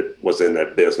volunteered that it was in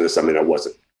that business. I mean,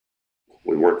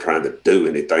 we weren't trying to do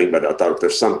anything, but I thought if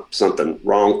there's something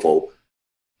wrongful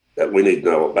that we need to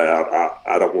know about,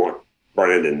 I don't want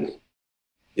Brandon,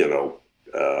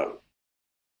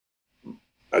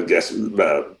 I guess,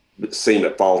 seem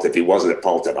at fault if he wasn't at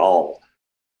fault at all.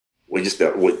 We just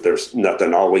there's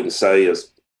nothing. All we can say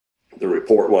is the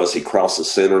report was he crossed the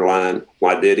center line.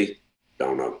 Why did he?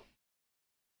 Don't know.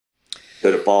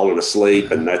 Could have fallen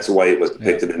asleep, and that's the way it was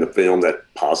depicted in the film, that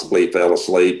possibly he fell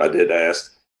asleep. I did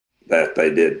ask that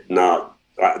they did not.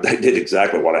 They did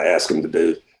exactly what I asked them to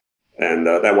do, and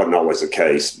that wasn't always the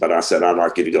case. But I said, I'd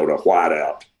like you to go to a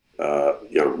whiteout.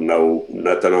 No,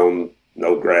 nothing on,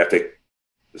 no graphic.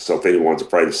 So if anyone's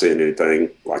afraid of seeing anything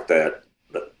like that,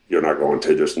 but you're not going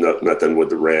to. There's nothing with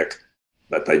the wreck,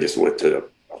 but they just went to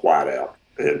a whiteout,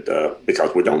 and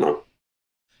because we don't know.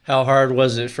 How hard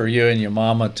was it for you and your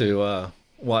mama to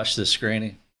watch the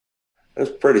screening?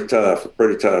 It's pretty tough.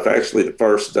 Actually, the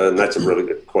first, and that's a really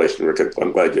good question, Rick.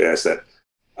 I'm glad you asked that.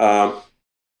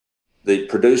 The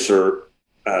producer,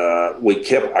 I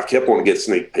kept wanting to get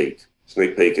sneak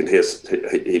peek, and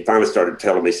he finally started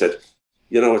telling me, he said,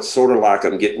 it's sort of like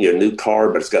I'm getting you a new car,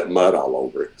 but it's got mud all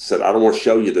over it. I said, I don't want to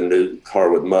show you the new car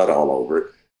with mud all over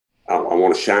it. I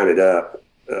want to shine it up.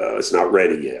 It's not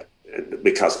ready yet. And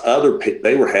because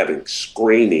they were having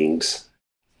screenings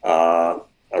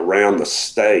around the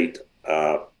state.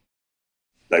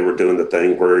 They were doing the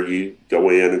thing where you go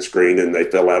in and screen and they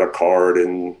fill out a card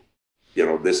and,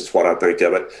 this is what I think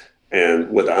of it.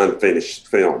 And with the unfinished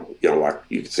film, like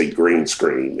you can see green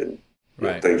screen and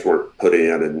right. Things weren't put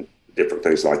in and different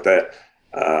things like that.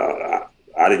 I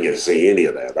didn't get to see any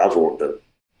of that. I was wanting to,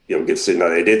 get to see. Now,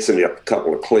 they did send me a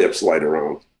couple of clips later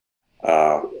on,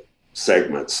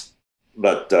 segments.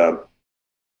 But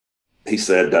he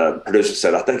said, producer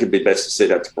said, I think it'd be best to see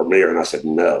it at the premiere. And I said,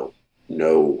 no.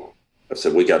 I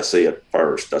said, we got to see it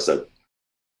first. I said,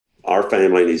 our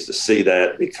family needs to see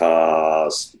that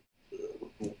because,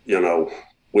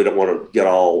 we don't want to get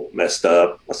all messed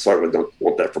up. I certainly don't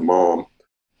want that for Mom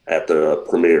at the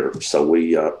premiere. So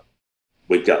we've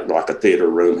got like a theater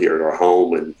room here at our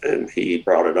home, and he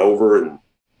brought it over, and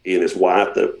he and his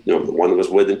wife, the one that was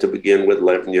with him to begin with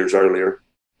 11 years earlier,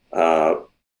 to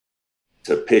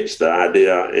pitch the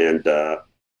idea. And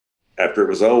after it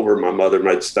was over, my mother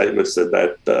made a statement, said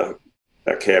that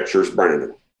captures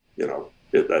Brandon.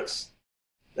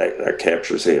 That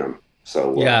captures him.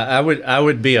 So yeah, I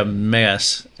would be a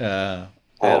mess at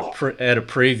a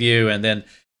preview, and then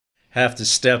have to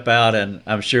step out, and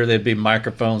I'm sure there'd be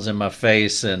microphones in my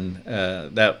face, and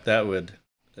that would.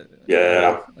 We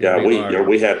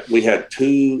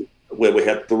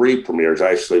had three premieres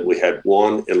actually. We had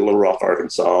one in Little Rock,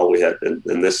 Arkansas. We had, and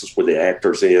this is with the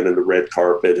actors in and the red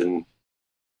carpet and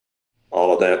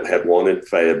all of that. We had one in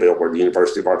Fayetteville, where the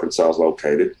University of Arkansas is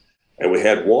located. And we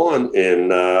had one in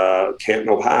Canton,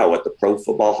 Ohio at the Pro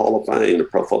Football Hall of Fame. The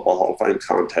Pro Football Hall of Fame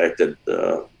contacted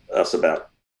us about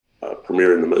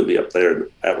premiering the movie up there. And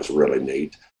that was really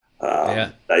neat.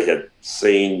 They had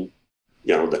seen,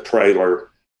 the trailer.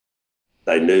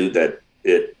 They knew that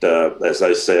it, as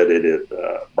they said,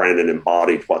 Brandon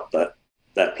embodied what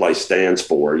that place stands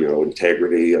for,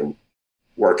 integrity and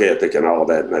work ethic and all of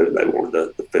that. And they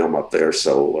wanted the film up there.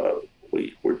 So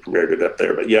we premiered it up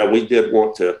there. But yeah, we did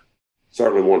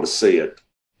certainly wanted to see it.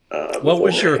 What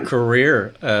was your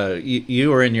career?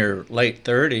 You were in your late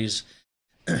 30s.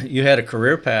 You had a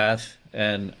career path,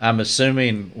 and I'm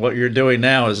assuming what you're doing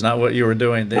now is not what you were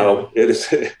doing then. No, it is.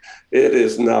 It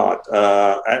is not.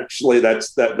 Actually,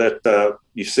 that's that.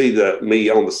 You see me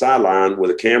on the sideline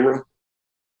with a camera.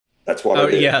 That's what I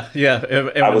did. Yeah.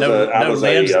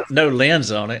 No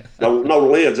lens on it. no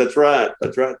lens. That's right.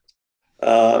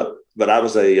 But I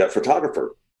was a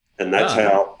photographer. And that's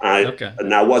how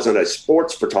and I wasn't a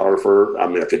sports photographer. I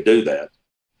mean, I could do that,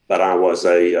 but I was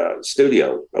a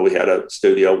studio. We had a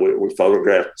studio. We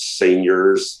photographed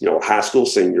seniors, high school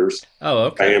seniors,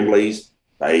 families,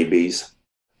 babies,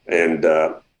 and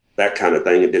that kind of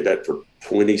thing. And did that for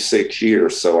 26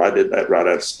 years. So I did that right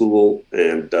out of school,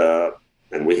 and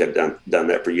we had done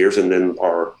that for years. And then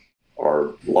our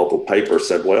local paper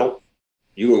said, "Well,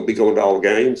 you going to be going to all the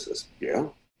games?" I said, "Yeah."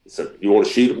 He said, "You want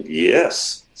to shoot them?"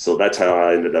 Yes. So that's how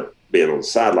I ended up being on the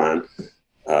sideline,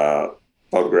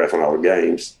 photographing all the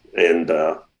games. And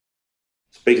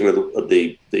speaking of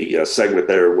the segment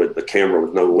there with the camera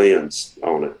with no lens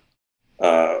on it,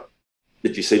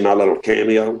 did you see my little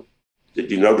cameo?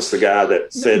 Did you notice the guy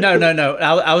that said? No.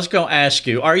 I was going to ask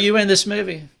you, are you in this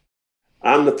movie?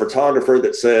 I'm the photographer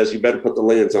that says you better put the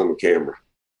lens on the camera.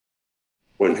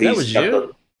 That was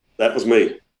you? That was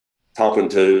me talking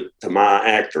to my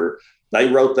actor. They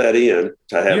wrote that in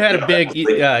to have. You had a big.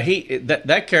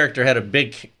 That character had a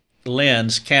big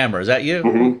lens camera. Is that you?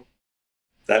 Mm-hmm.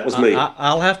 That was me.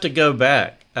 I'll have to go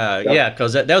back. Yeah,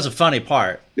 because that was a funny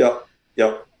part. Yep.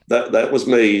 That was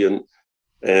me,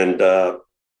 and I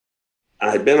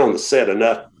had been on the set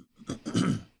enough,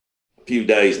 a few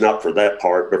days, not for that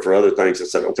part, but for other things. I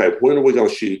said, okay, when are we going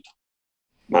to shoot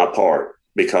my part?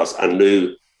 Because I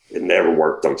knew it never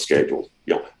worked on schedule.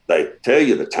 They tell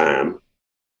you the time.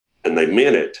 And they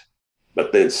meant it,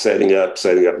 but then setting up. So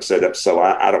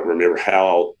I don't remember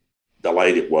how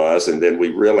delayed it was. And then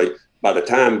by the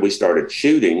time we started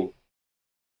shooting,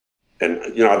 and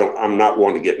I'm not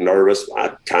one to get nervous.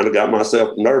 I kind of got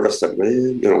myself nervous. That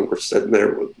we're sitting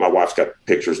there. My wife's got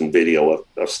pictures and video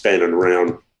of standing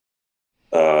around,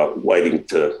 waiting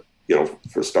to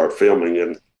for start filming.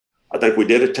 And I think we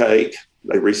did a take.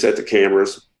 They reset the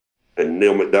cameras, and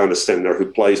Neil McDonough is standing there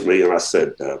who plays me. And I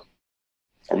said.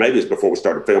 Or maybe it's before we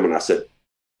started filming. I said,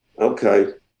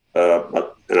 okay.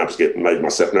 And I was made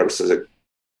myself nervous. I said,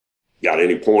 got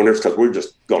any pointers? Because we're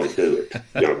just going to do it.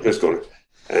 Just going to.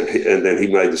 And then he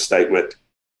made the statement,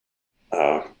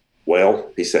 well,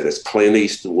 he said, as Clint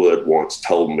Eastwood once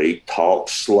told me, talk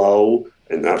slow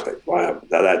And I think, wow,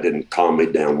 that didn't calm me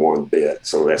down one bit.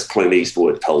 So as Clint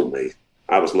Eastwood told me,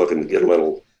 I was looking to get a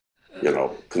little,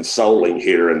 consoling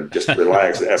here and just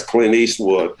relax. As Clint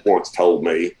Eastwood once told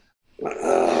me,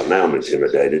 now I'm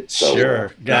intimidated. So,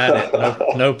 Sure, got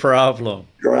it. No problem.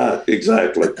 Right,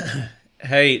 exactly.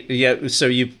 Hey, yeah. So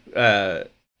you,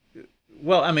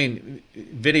 well, I mean,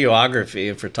 videography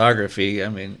and photography. I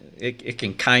mean, it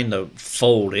can kind of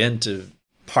fold into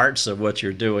parts of what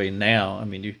you're doing now. I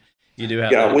mean, you do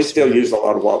have. Yeah, we still use a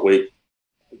lot of what we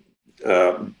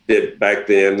did back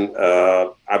then.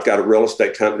 I've got a real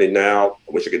estate company now.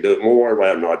 I wish I could do it more.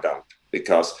 Well, no, I don't,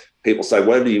 because people say,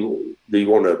 "Well, do you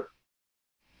want to?"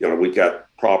 We've got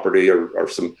property or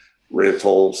some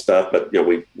rental stuff, but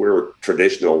we're a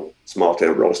traditional small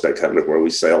town real estate company where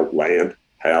we sell land,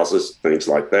 houses, things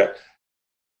like that.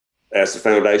 As the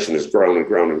foundation has grown and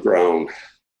grown and grown,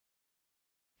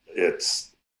 it's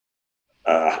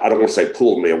I don't want to say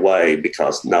pulled me away,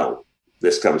 because no,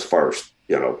 this comes first.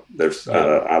 There's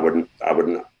I wouldn't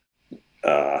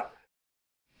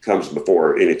comes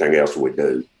before anything else we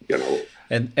do.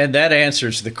 And that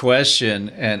answers the question,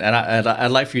 and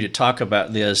I'd like for you to talk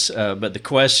about this. But the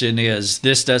question is,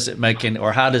 this doesn't make any,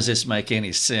 or how does this make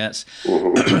any sense?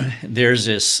 Mm-hmm. There's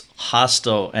this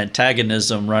hostile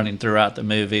antagonism running throughout the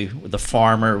movie. The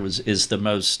farmer is the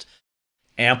most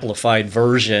amplified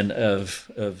version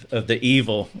of the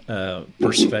evil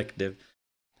perspective.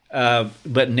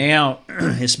 But now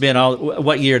it's been all.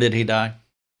 What year did he die?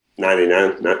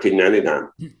 1999.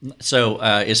 So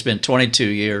it's been 22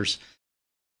 years.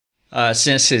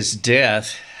 Since his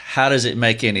death. How does it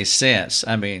make any sense?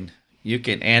 I mean, you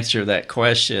can answer that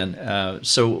question.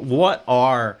 So what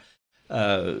are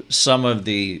some of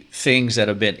the things that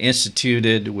have been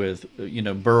instituted with,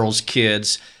 Burl's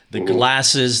kids, the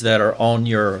glasses that are on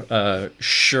your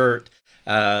shirt?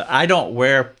 I don't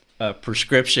wear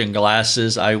prescription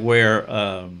glasses. I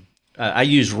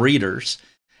use readers,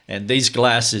 and these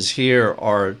glasses here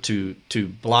are to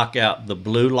block out the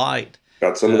blue light.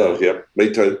 Got some of those, yep.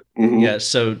 Me too. Mm-hmm. Yeah,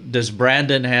 so does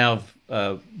Brandon have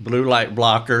blue light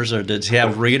blockers, or does he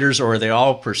have readers, or are they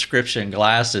all prescription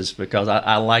glasses? Because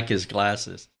I like his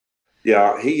glasses.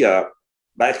 Yeah, he,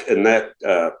 back in that,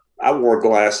 I wore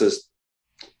glasses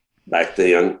back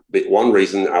then. But one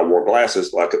reason I wore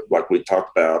glasses, like we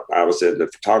talked about, I was in the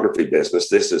photography business.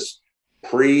 This is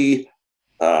pre-digital.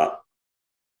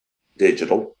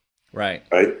 Right.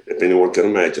 If anyone can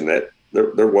imagine that.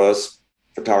 There was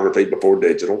photography before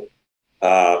digital,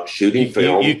 shooting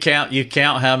film. You count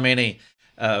how many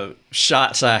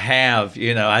shots I have.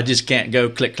 I just can't go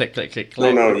click, click, click, click,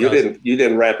 click. No, you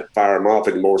didn't rapid fire them off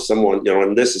anymore. Someone,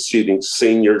 and this is shooting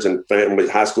seniors and family,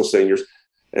 high school seniors.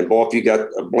 And boy, if you got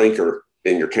a blinker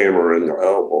in your camera, and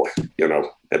oh boy,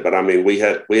 But I mean, we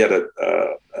had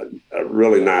a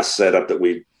really nice setup that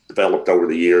we developed over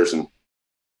the years,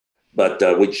 but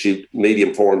we'd shoot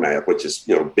medium format, which is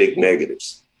big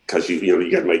negatives. Because you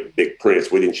got to make big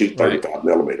prints. We didn't shoot 35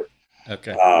 millimeter.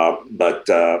 Okay. But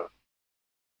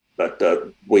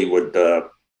we would,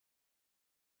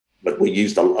 but we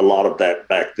used a lot of that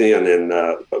back then, and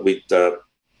but we'd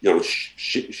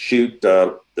shoot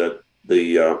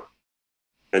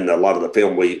and a lot of the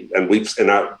film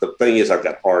the thing is, I've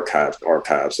got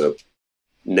archives of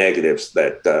negatives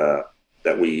that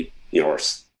we are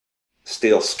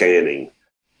still scanning,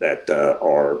 that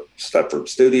are stuff from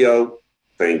studio.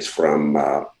 Things from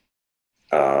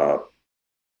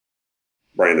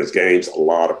Brandon's games, a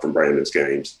lot from Brandon's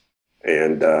games,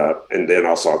 and then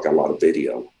also I've got a lot of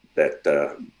video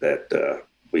that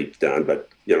we've done. But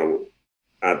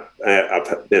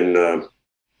I've been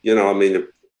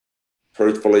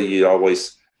truthfully, you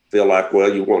always feel like,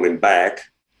 well, you want him back.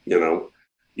 You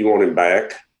want him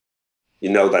back.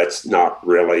 That's not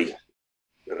really.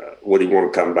 Would he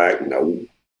want to come back?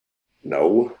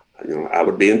 No. I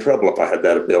would be in trouble if I had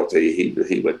that ability.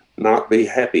 He would not be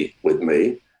happy with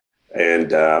me.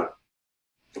 And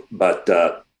but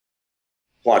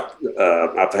what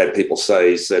I've had people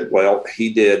said, well,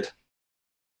 he did,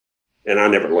 and I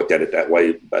never looked at it that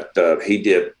way, but he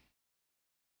did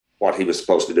what he was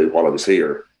supposed to do while I was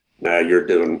here. Now you're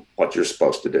doing what you're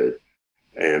supposed to do,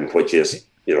 and which is,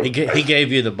 he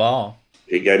gave you the ball.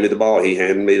 He gave me the ball. He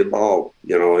handed me the ball,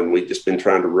 and we've just been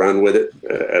trying to run with it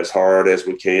as hard as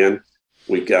we can.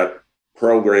 We've got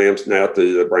programs now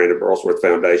through the Brandon Burlsworth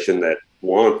Foundation that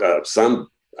some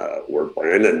were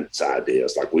Brandon's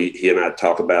ideas. Like he and I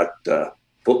talk about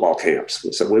football camps.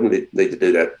 We said, we need to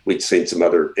do that. We'd seen some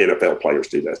other NFL players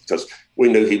do that because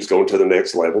we knew he was going to the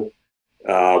next level.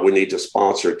 We need to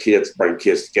sponsor kids, bring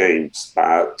kids to games,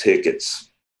 buy tickets,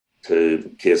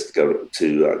 to kids to go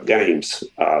to games.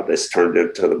 This turned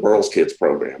into the Burles Kids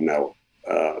program. Now,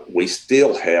 we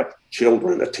still have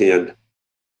children attend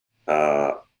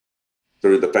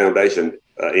through the foundation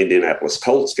Indianapolis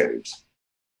Colts games.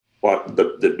 But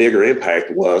the bigger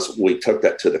impact was we took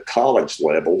that to the college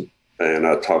level, and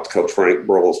I talked to Coach Frank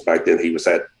Burles back then. He was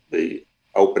at the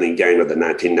opening game of the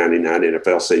 1999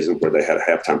 NFL season where they had a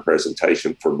halftime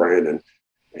presentation for Brandon.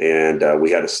 And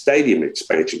we had a stadium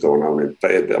expansion going on in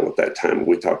Fayetteville at that time.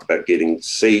 We talked about getting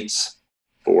seats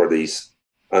for these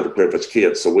underprivileged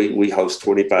kids. So we host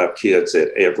 25 kids at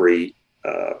every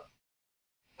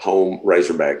home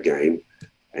Razorback game.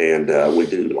 And we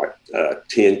do like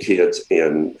 10 kids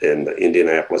in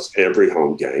Indianapolis every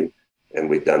home game. And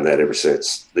we've done that ever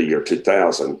since the year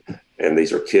 2000. And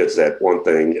these are kids that, one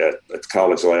thing, at the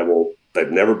college level, they've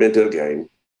never been to a game,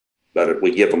 but we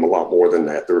give them a lot more than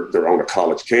that. They're on a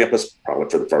college campus, probably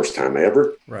for the first time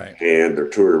ever. Right. And they're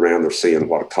touring around, they're seeing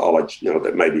what a college,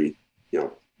 that maybe,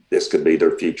 this could be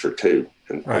their future too.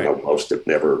 And right. I know most have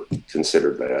never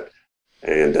considered that.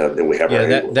 And then we have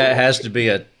that has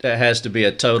to be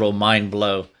a total mind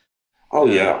blow. Oh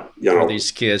yeah, for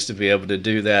these kids to be able to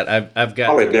do that. I've got.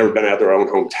 Probably never been out of their own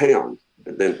hometown,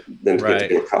 and then to right. get to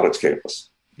be a college campus.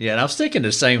 Yeah, and I was thinking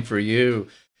the same for you,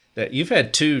 that you've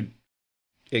had two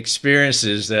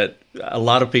experiences that a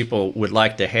lot of people would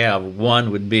like to have.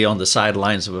 One would be on the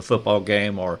sidelines of a football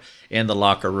game or in the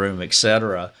locker room,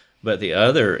 etc. But the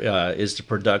other is the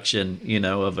production,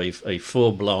 of a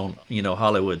full-blown,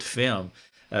 Hollywood film.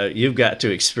 You've got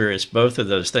to experience both of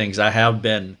those things. I've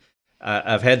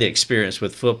had the experience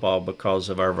with football because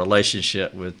of our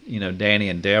relationship with, Danny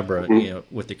and Deborah,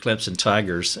 mm-hmm. With the Clemson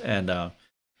Tigers. And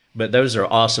but those are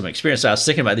awesome experiences. I was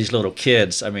thinking about these little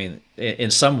kids. I mean, in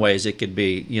some ways it could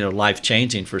be,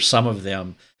 life-changing for some of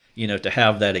them, to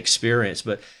have that experience.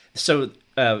 But so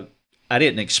I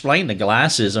didn't explain the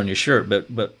glasses on your shirt,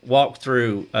 but walk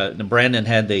through. Brandon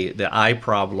had the eye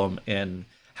problem, and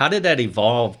how did that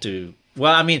evolve to?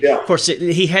 Well, I mean, yeah. Of course,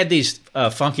 he had these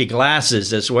funky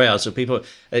glasses as well. So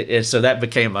so that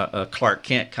became a Clark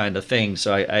Kent kind of thing.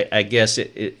 So I guess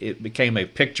it became a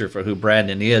picture for who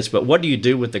Brandon is. But what do you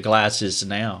do with the glasses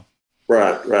now?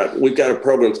 Right. We've got a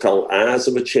program called Eyes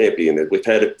of a Champion, and we've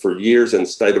had it for years in the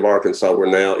state of Arkansas. We're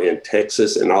now in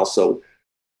Texas and also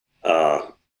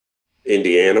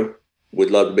Indiana. We'd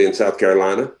love to be in South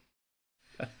Carolina.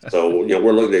 So,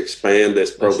 we're looking to expand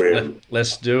this program.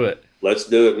 Let's do it. Let's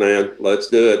do it, man. Let's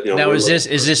do it. Now, is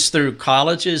this through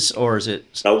colleges or is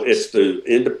it? No, it's through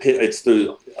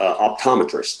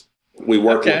optometrists. We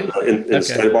work in the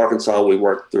state of Arkansas. We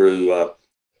work through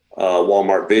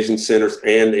Walmart Vision Centers,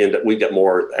 and we get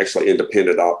more actually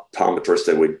independent optometrists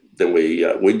than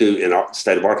we do in our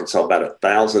state of Arkansas. About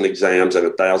 1,000 exams and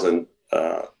 1,000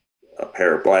 a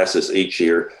pair of glasses each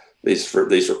year. These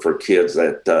are for kids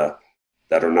that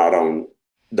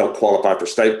don't qualify for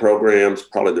state programs.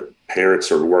 Probably the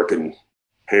parents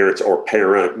or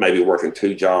parent maybe working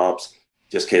two jobs,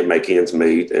 just can't make ends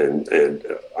meet. And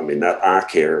I mean, that eye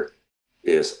care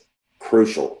is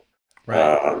crucial.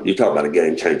 Right. You talk about a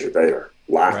game changer there,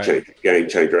 life changer, game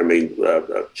changer. I mean,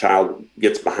 a child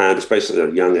gets behind, especially at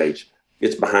a young age,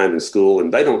 gets behind in school,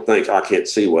 and they don't think, I can't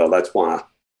see well, that's why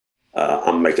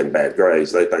I'm making bad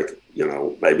grades. They think,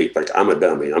 maybe think I'm a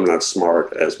dummy. I'm not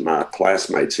smart as my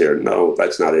classmates here. No,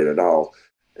 that's not it at all.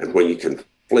 And when you can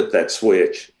flip that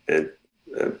switch and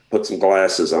put some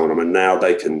glasses on them, and now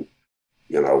they can,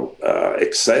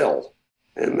 excel.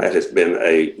 And that has been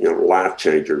a life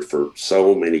changer for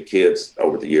so many kids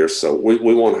over the years. So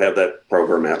we want to have that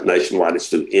program out nationwide. It's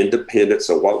through independent.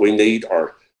 So what we need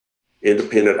are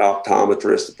independent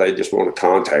optometrists. If they just want to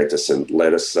contact us and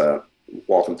let us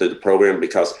walk them through the program,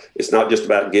 because it's not just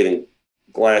about getting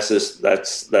glasses.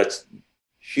 That's a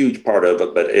huge part of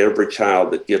it. But every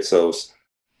child that gets those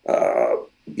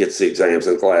gets the exams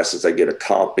and glasses, they get a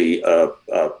copy of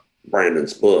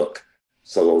Brandon's book,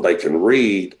 so they can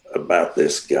read about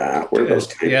this guy, where those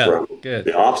came from,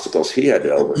 the obstacles he had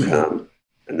to overcome,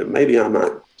 and then maybe I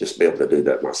might just be able to do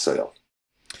that myself.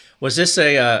 Was this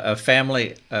a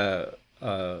family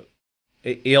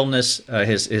illness,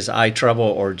 his eye trouble,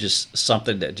 or just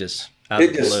something that just out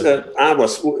of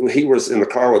the blue? He was in the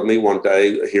car with me one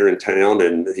day here in town,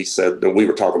 and he said, and we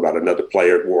were talking about another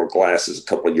player that wore glasses a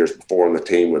couple of years before on the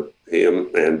team with him,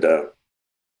 and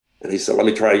he said, let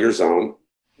me try your zone.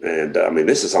 And I mean,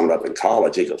 this is something up in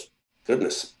college. He goes,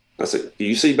 goodness. I said, do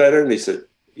you see better? And he said,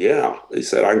 yeah. He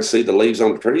said, I can see the leaves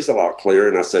on the trees a lot clearer.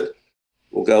 And I said,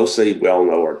 well, go see, we all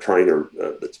know our trainer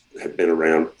that had been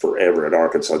around forever at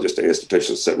Arkansas, just an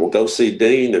institution, said, well, go see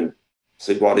Dean and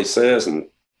see what he says. And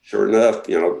sure enough,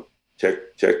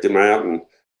 checked him out. And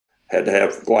had to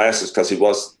have glasses because he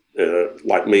was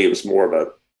like me. It was more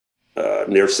of a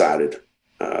nearsighted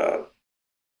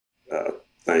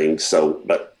thing. So,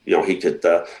 but he could.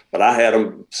 But I had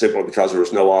them simply because there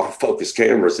was no autofocus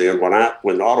cameras in. When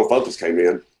the autofocus came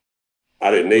in,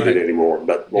 I didn't need it anymore.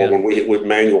 But when we with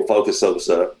manual focus, those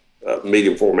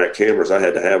medium format cameras, I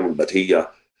had to have them. But he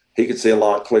could see a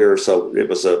lot clearer, so it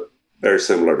was very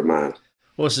similar to mine.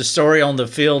 Was the story on the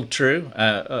field true?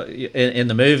 In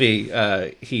the movie,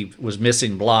 he was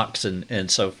missing blocks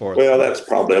and so forth. Well, that's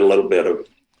probably a little bit of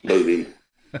movie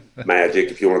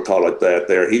magic, if you want to call it that.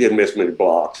 There, he didn't miss many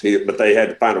blocks, but they had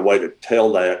to find a way to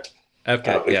tell that.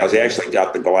 Okay, because he actually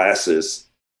got the glasses,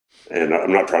 and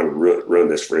I'm not trying to ruin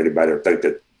this for anybody or think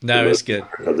that. No, it's good.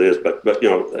 This, but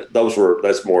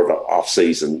that's more of an off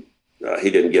season. He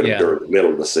didn't get them during the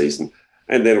middle of the season,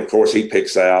 and then of course he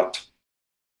picks out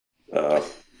the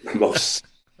most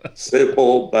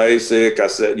simple, basic. I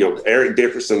said, Eric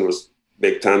Dickerson was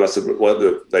big time. I said,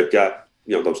 well, they've got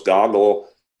those goggle.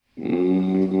 I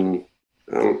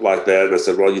don't like that. And I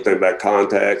said, well, you think about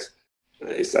contacts?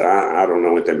 He said, I don't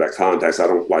know anything about contacts. I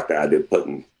don't like the idea of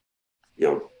putting,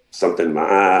 something in my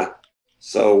eye.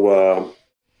 So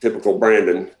typical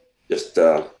Brandon, just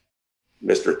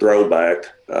Mr. Throwback,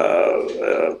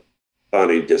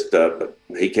 funny. Just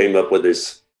he came up with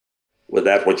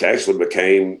that, which actually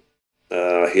became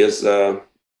his, I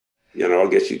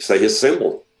guess you could say his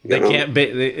symbol. They can't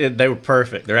be. They were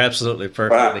perfect. They're absolutely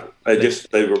perfect. Right.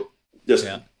 They were just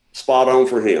spot on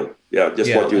for him. Yeah,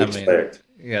 just what you expect.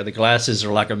 The glasses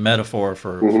are like a metaphor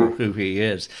for who he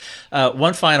is.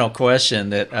 One final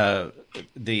question: that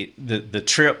the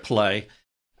trip play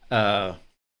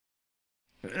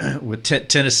with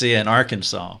Tennessee and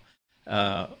Arkansas,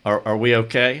 are we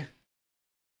okay?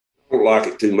 I don't like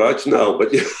it too much, no,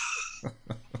 but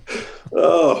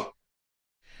oh.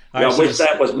 I wish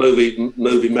that was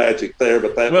movie magic there,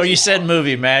 but that. Well, you said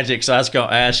movie magic, so I was going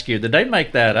to ask you, did they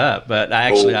make that up? But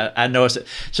I know it's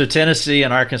so Tennessee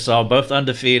and Arkansas both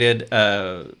undefeated.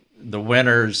 The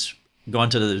winners going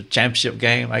to the championship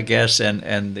game, I guess,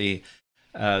 and the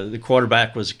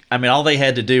quarterback was. I mean, all they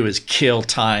had to do was kill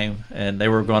time, and they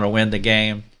were going to win the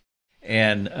game.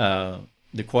 And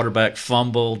the quarterback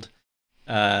fumbled,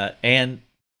 and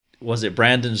was it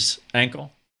Brandon's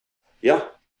ankle? Yeah.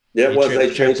 Yeah, it was.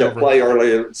 They changed that play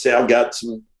earlier. See, I've got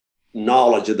some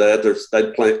knowledge of that.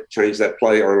 They changed that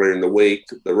play earlier in the week.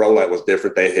 The rollout was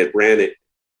different. They had ran it,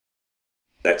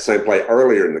 that same play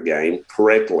earlier in the game,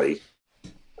 correctly.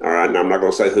 All right, and I'm not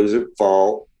going to say who's at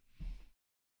fault.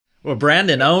 Well,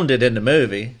 Brandon owned it in the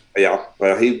movie. Yeah,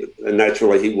 well,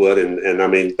 naturally he would, and I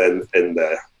mean, and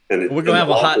we're going to have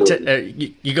a hot.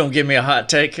 You going to give me a hot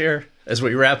take here as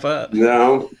we wrap up?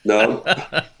 No.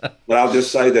 But I'll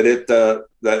just say that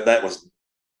that was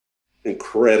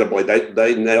incredibly.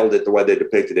 They nailed it the way they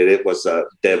depicted it. It was a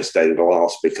devastating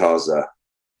loss because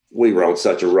we were on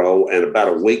such a roll. And about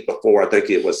a week before, I think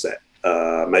it was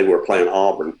maybe we were playing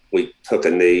Auburn. We took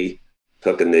a knee.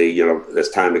 As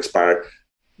time expired,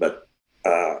 but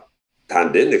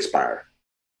time didn't expire.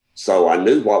 So I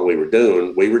knew what we were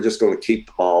doing. We were just going to keep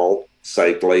the ball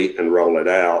safely and roll it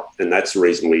out. And that's the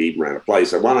reason we even ran a play.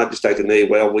 So why not just take a knee?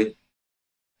 Well, we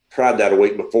tried that a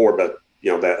week before, but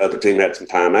that other team had some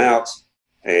timeouts,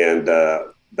 and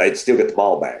they'd still get the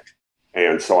ball back.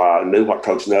 And so I knew what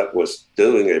Coach Nutt was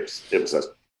doing. It was a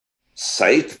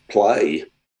safe play.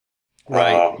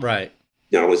 Right.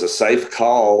 It was a safe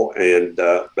call. And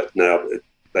but now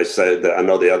they said that I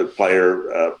know the other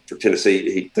player for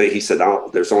Tennessee. He said,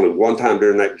 "There's only one time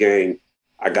during that game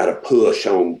I got a push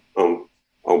on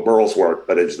Burlsworth,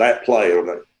 but it's that play."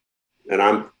 And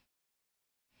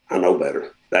I know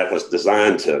better. That was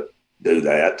designed to do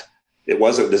that. It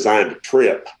wasn't designed to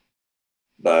trip,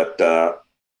 but that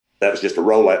was just a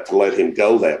rollout to let him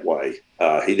go that way.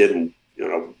 He didn't,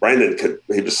 Brandon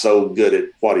he was so good at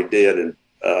what he did, and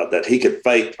that he could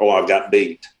fake, I got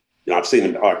beat. I've seen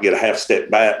him get a half step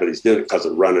back, but he's doing it because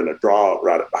of running a draw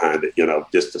right up behind it,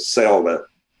 just to sell the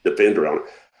defender on it.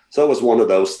 So it was one of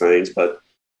those things, but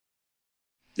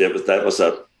that was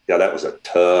a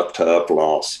tough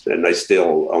loss. And they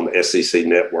still, on the SEC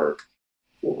network,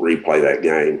 will replay that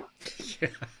game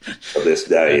to this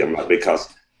day.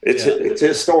 Because it's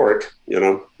historic,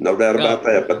 no doubt about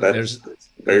that. But that's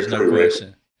there's no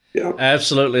question. Yeah,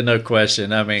 absolutely no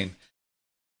question. I mean,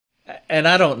 and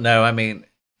I don't know. I mean,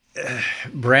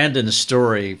 Brandon's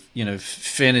story,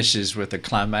 finishes with a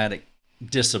climatic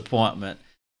disappointment.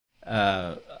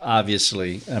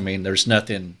 Obviously, I mean, there's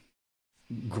nothing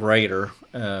greater,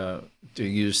 to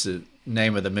use the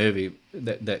name of the movie,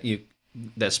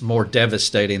 that's more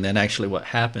devastating than actually what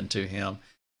happened to him.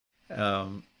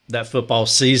 that football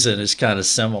season is kind of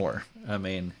similar. I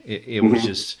mean, it was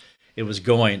just it was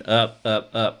going up, up,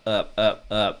 up, up, up,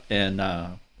 up, and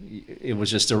it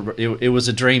was just it was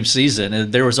a dream season,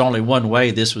 and there was only one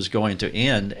way this was going to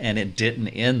end, and it didn't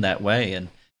end that way. And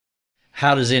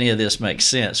how does any of this make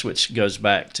sense? Which goes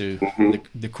back to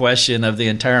the question of the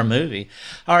entire movie.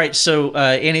 All right, so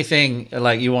anything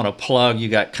like you want to plug you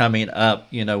got coming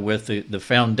up, with the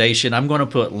foundation? I'm going to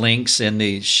put links in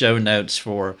the show notes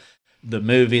for the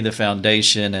movie, the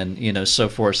foundation, and so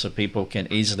forth, so people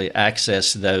can easily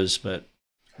access those. But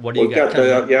what do you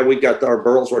got? We got our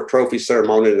Burlsworth Trophy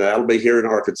ceremony, and that'll be here in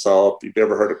Arkansas. If you've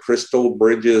ever heard of Crystal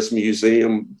Bridges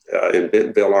Museum in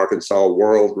Bentonville, Arkansas,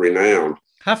 world renowned.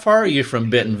 How far are you from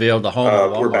Bentonville, the home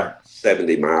of Walmart? We're about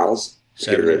 70 miles.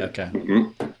 70, okay.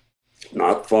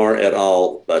 Not far at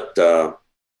all, but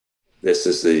this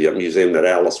is the museum that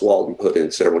Alice Walton put in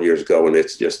several years ago, and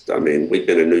it's just, we've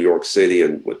been in New York City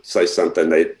and would say something,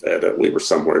 we were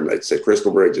somewhere, and they'd say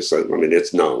Crystal Bridges, so,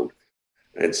 it's known.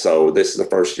 And so this is the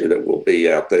first year that we'll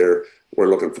be out there. We're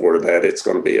looking forward to that. It's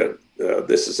going to be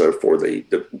for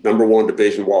the number one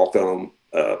division walk-on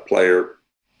player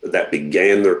that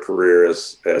began their career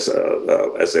as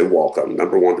a walk-on.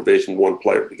 Number one Division I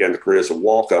player began their career as a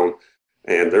walk-on,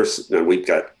 and we've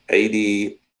got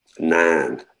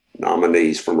 89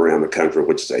 nominees from around the country,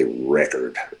 which is a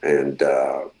record. And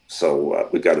so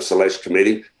we've got a selection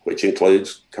committee, which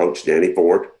includes Coach Danny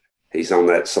Ford. He's on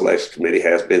that selection committee,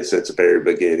 has been since the very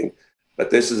beginning. But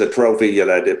this is a trophy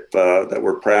that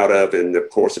we're proud of, and of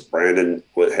course, if Brandon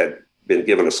had been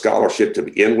given a scholarship to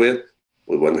begin with,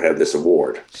 we wouldn't have this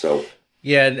award. So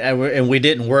yeah, and we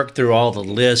didn't work through all the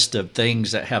list of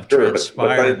things that have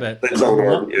transpired. But it's on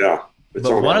our,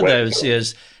 but one of those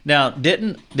is now.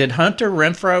 Did Hunter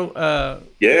Renfrow?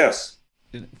 Yes,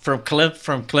 from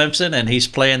Clemson, and he's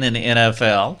playing in the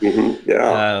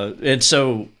NFL. And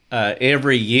so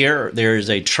every year there is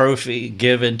a trophy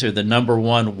given to the number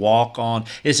one walk-on.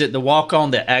 Is it the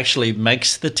walk-on that actually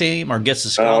makes the team or gets a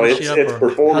scholarship? It's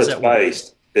performance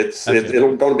based. It's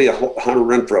going to be a Hunter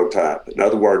Renfrow type. In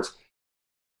other words,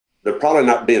 they're probably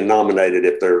not being nominated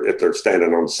if they're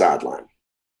standing on the sideline,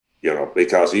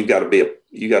 because you got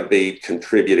to be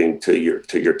contributing to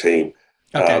your team.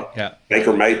 Okay,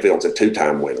 Baker Mayfield's a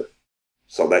 2-time winner,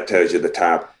 so that tells you the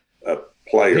type of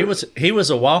player. He was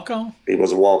a walk-on. He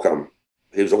was a walk-on.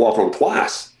 He was a walk-on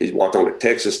twice. He walked on at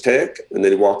Texas Tech, and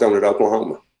then he walked on at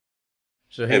Oklahoma.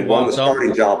 So he won the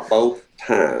starting job both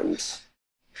times.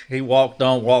 He walked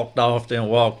on, walked off, then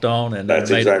walked on, and that's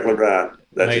exactly right.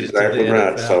 That's exactly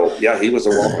right. So yeah, he was a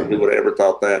walk-on. Who would have ever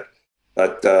thought that?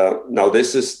 But no,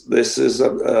 this isn't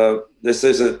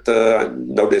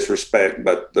no disrespect,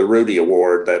 but the Rudy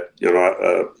Award that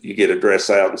you get to dress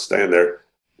out and stand there.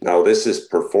 No, this is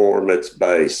performance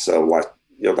based. So like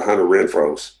the Hunter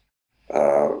Renfrows,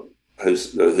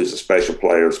 who's a special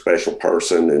player, special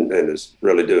person, and is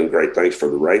really doing great things for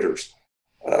the Raiders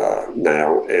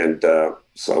now. And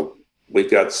so we've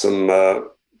got some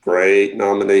great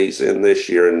nominees in this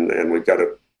year, and we've got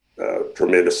a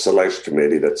tremendous selection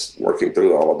committee that's working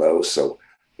through all of those. So,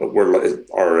 but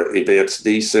our event's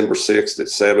December 6th at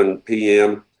 7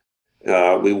 p.m.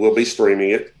 We will be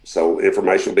streaming it, so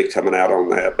information will be coming out on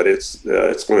that. But it's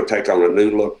going to take on a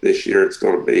new look this year. It's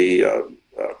going to be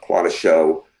quite a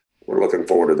show. We're looking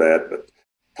forward to that. But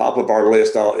top of our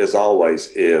list, as always,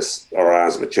 is our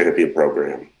Eyes of a Champion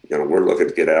program. We're looking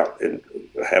to get out and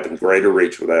having greater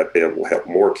reach with that, be able to help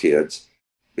more kids,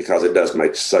 because it does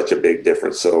make such a big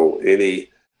difference. So any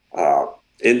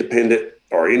independent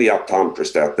or any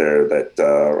optometrist out there that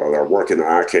are working in the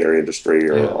eye care industry,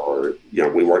 or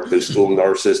we work through school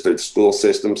nurses, through school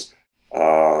systems.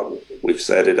 We've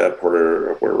set it up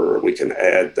where we can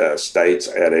add states,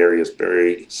 add areas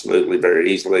very smoothly,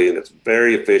 very easily, and it's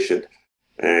very efficient.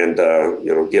 And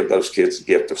give those kids the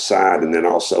gift of sight, and then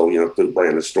also through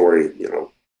Brandon's story,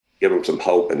 give them some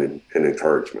hope and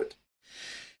encouragement.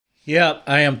 Yeah,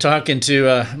 I am talking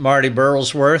to Marty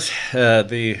Burlsworth,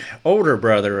 the older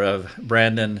brother of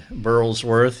Brandon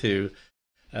Burlsworth, who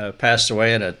passed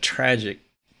away in a tragic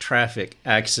traffic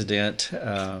accident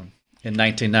in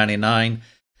 1999.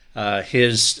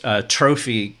 His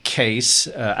trophy case,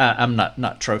 I'm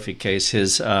not trophy case,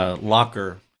 his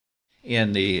locker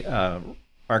in the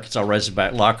Arkansas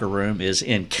Razorback locker room is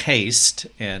encased,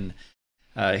 and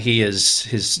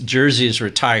his jersey is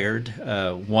retired.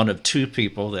 One of two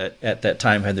people that at that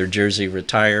time had their jersey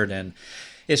retired, and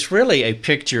it's really a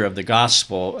picture of the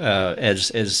gospel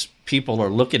as people are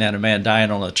looking at a man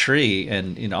dying on a tree,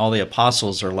 and all the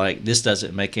apostles are like, this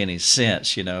doesn't make any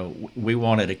sense. We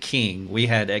wanted a king. We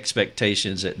had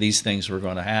expectations that these things were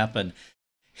going to happen.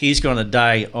 he's going to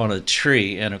die on a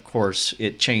tree. And of course,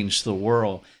 it changed the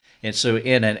world. And so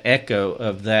in an echo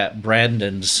of that,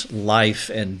 Brandon's life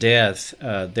and death,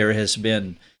 there has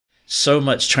been so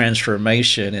much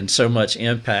transformation and so much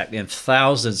impact in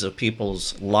thousands of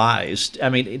people's lives. I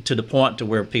mean, to the point to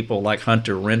where people like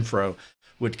Hunter Renfrow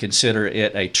would consider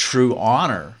it a true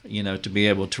honor, to be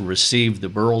able to receive the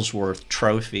Burlsworth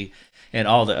Trophy, and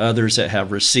all the others that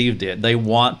have received it. They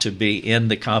want to be in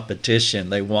the competition.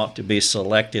 They want to be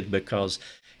selected because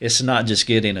it's not just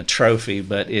getting a trophy,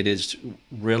 but it is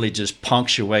really just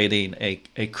punctuating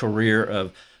a career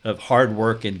of hard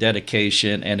work and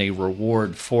dedication and a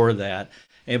reward for that.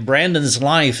 And Brandon's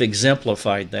life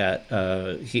exemplified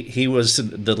that. He was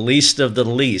the least of the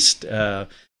least.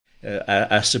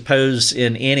 I suppose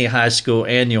in any high school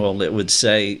annual it would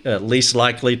say least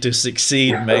likely to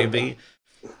succeed, maybe.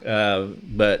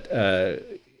 But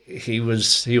he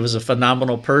was a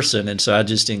phenomenal person, and so I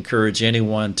just encourage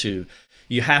anyone to.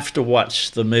 You have to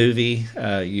watch the movie.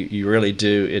 You really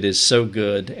do. It is so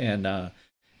good, and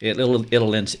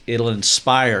it'll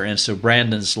inspire. And so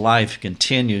Brandon's life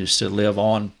continues to live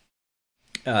on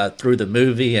through the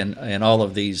movie and all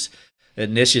of these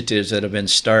initiatives that have been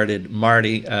started.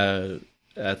 Marty,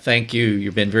 thank you.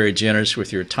 You've been very generous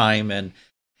with your time, and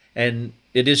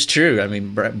it is true. I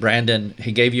mean, Brandon,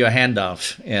 he gave you a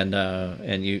handoff,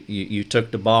 and you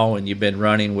took the ball, and you've been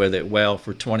running with it well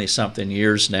for 20-something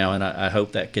years now, and I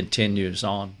hope that continues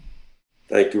on.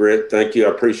 Thank you, Rick. Thank you. I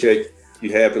appreciate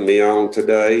you having me on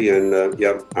today, and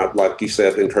I'd like you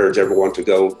said, encourage everyone to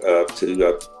go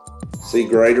to see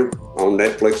Greater on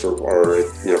Netflix or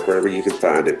wherever you can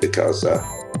find it, because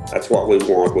that's what we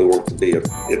want. We want to be an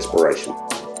inspiration.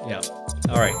 Yeah.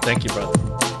 All right. Thank you, brother.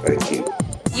 Thank you.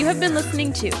 You have been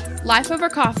listening to Life Over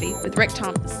Coffee with Rick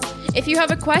Thomas. If you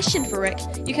have a question for Rick,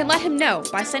 you can let him know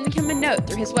by sending him a note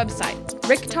through his website,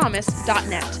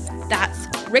 rickthomas.net. That's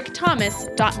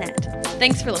rickthomas.net.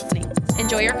 Thanks for listening.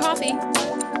 Enjoy your coffee.